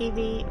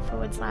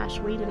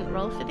twitch.tv/We Didn't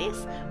Roll For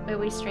This, where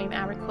we stream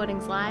our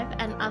recordings live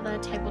and other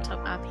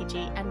tabletop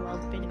RPG and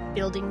world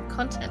building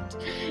content.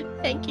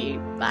 Thank you.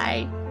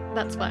 Bye.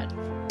 That's fun.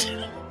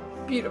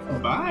 Beautiful.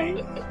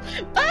 Bye.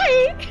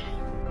 Bye!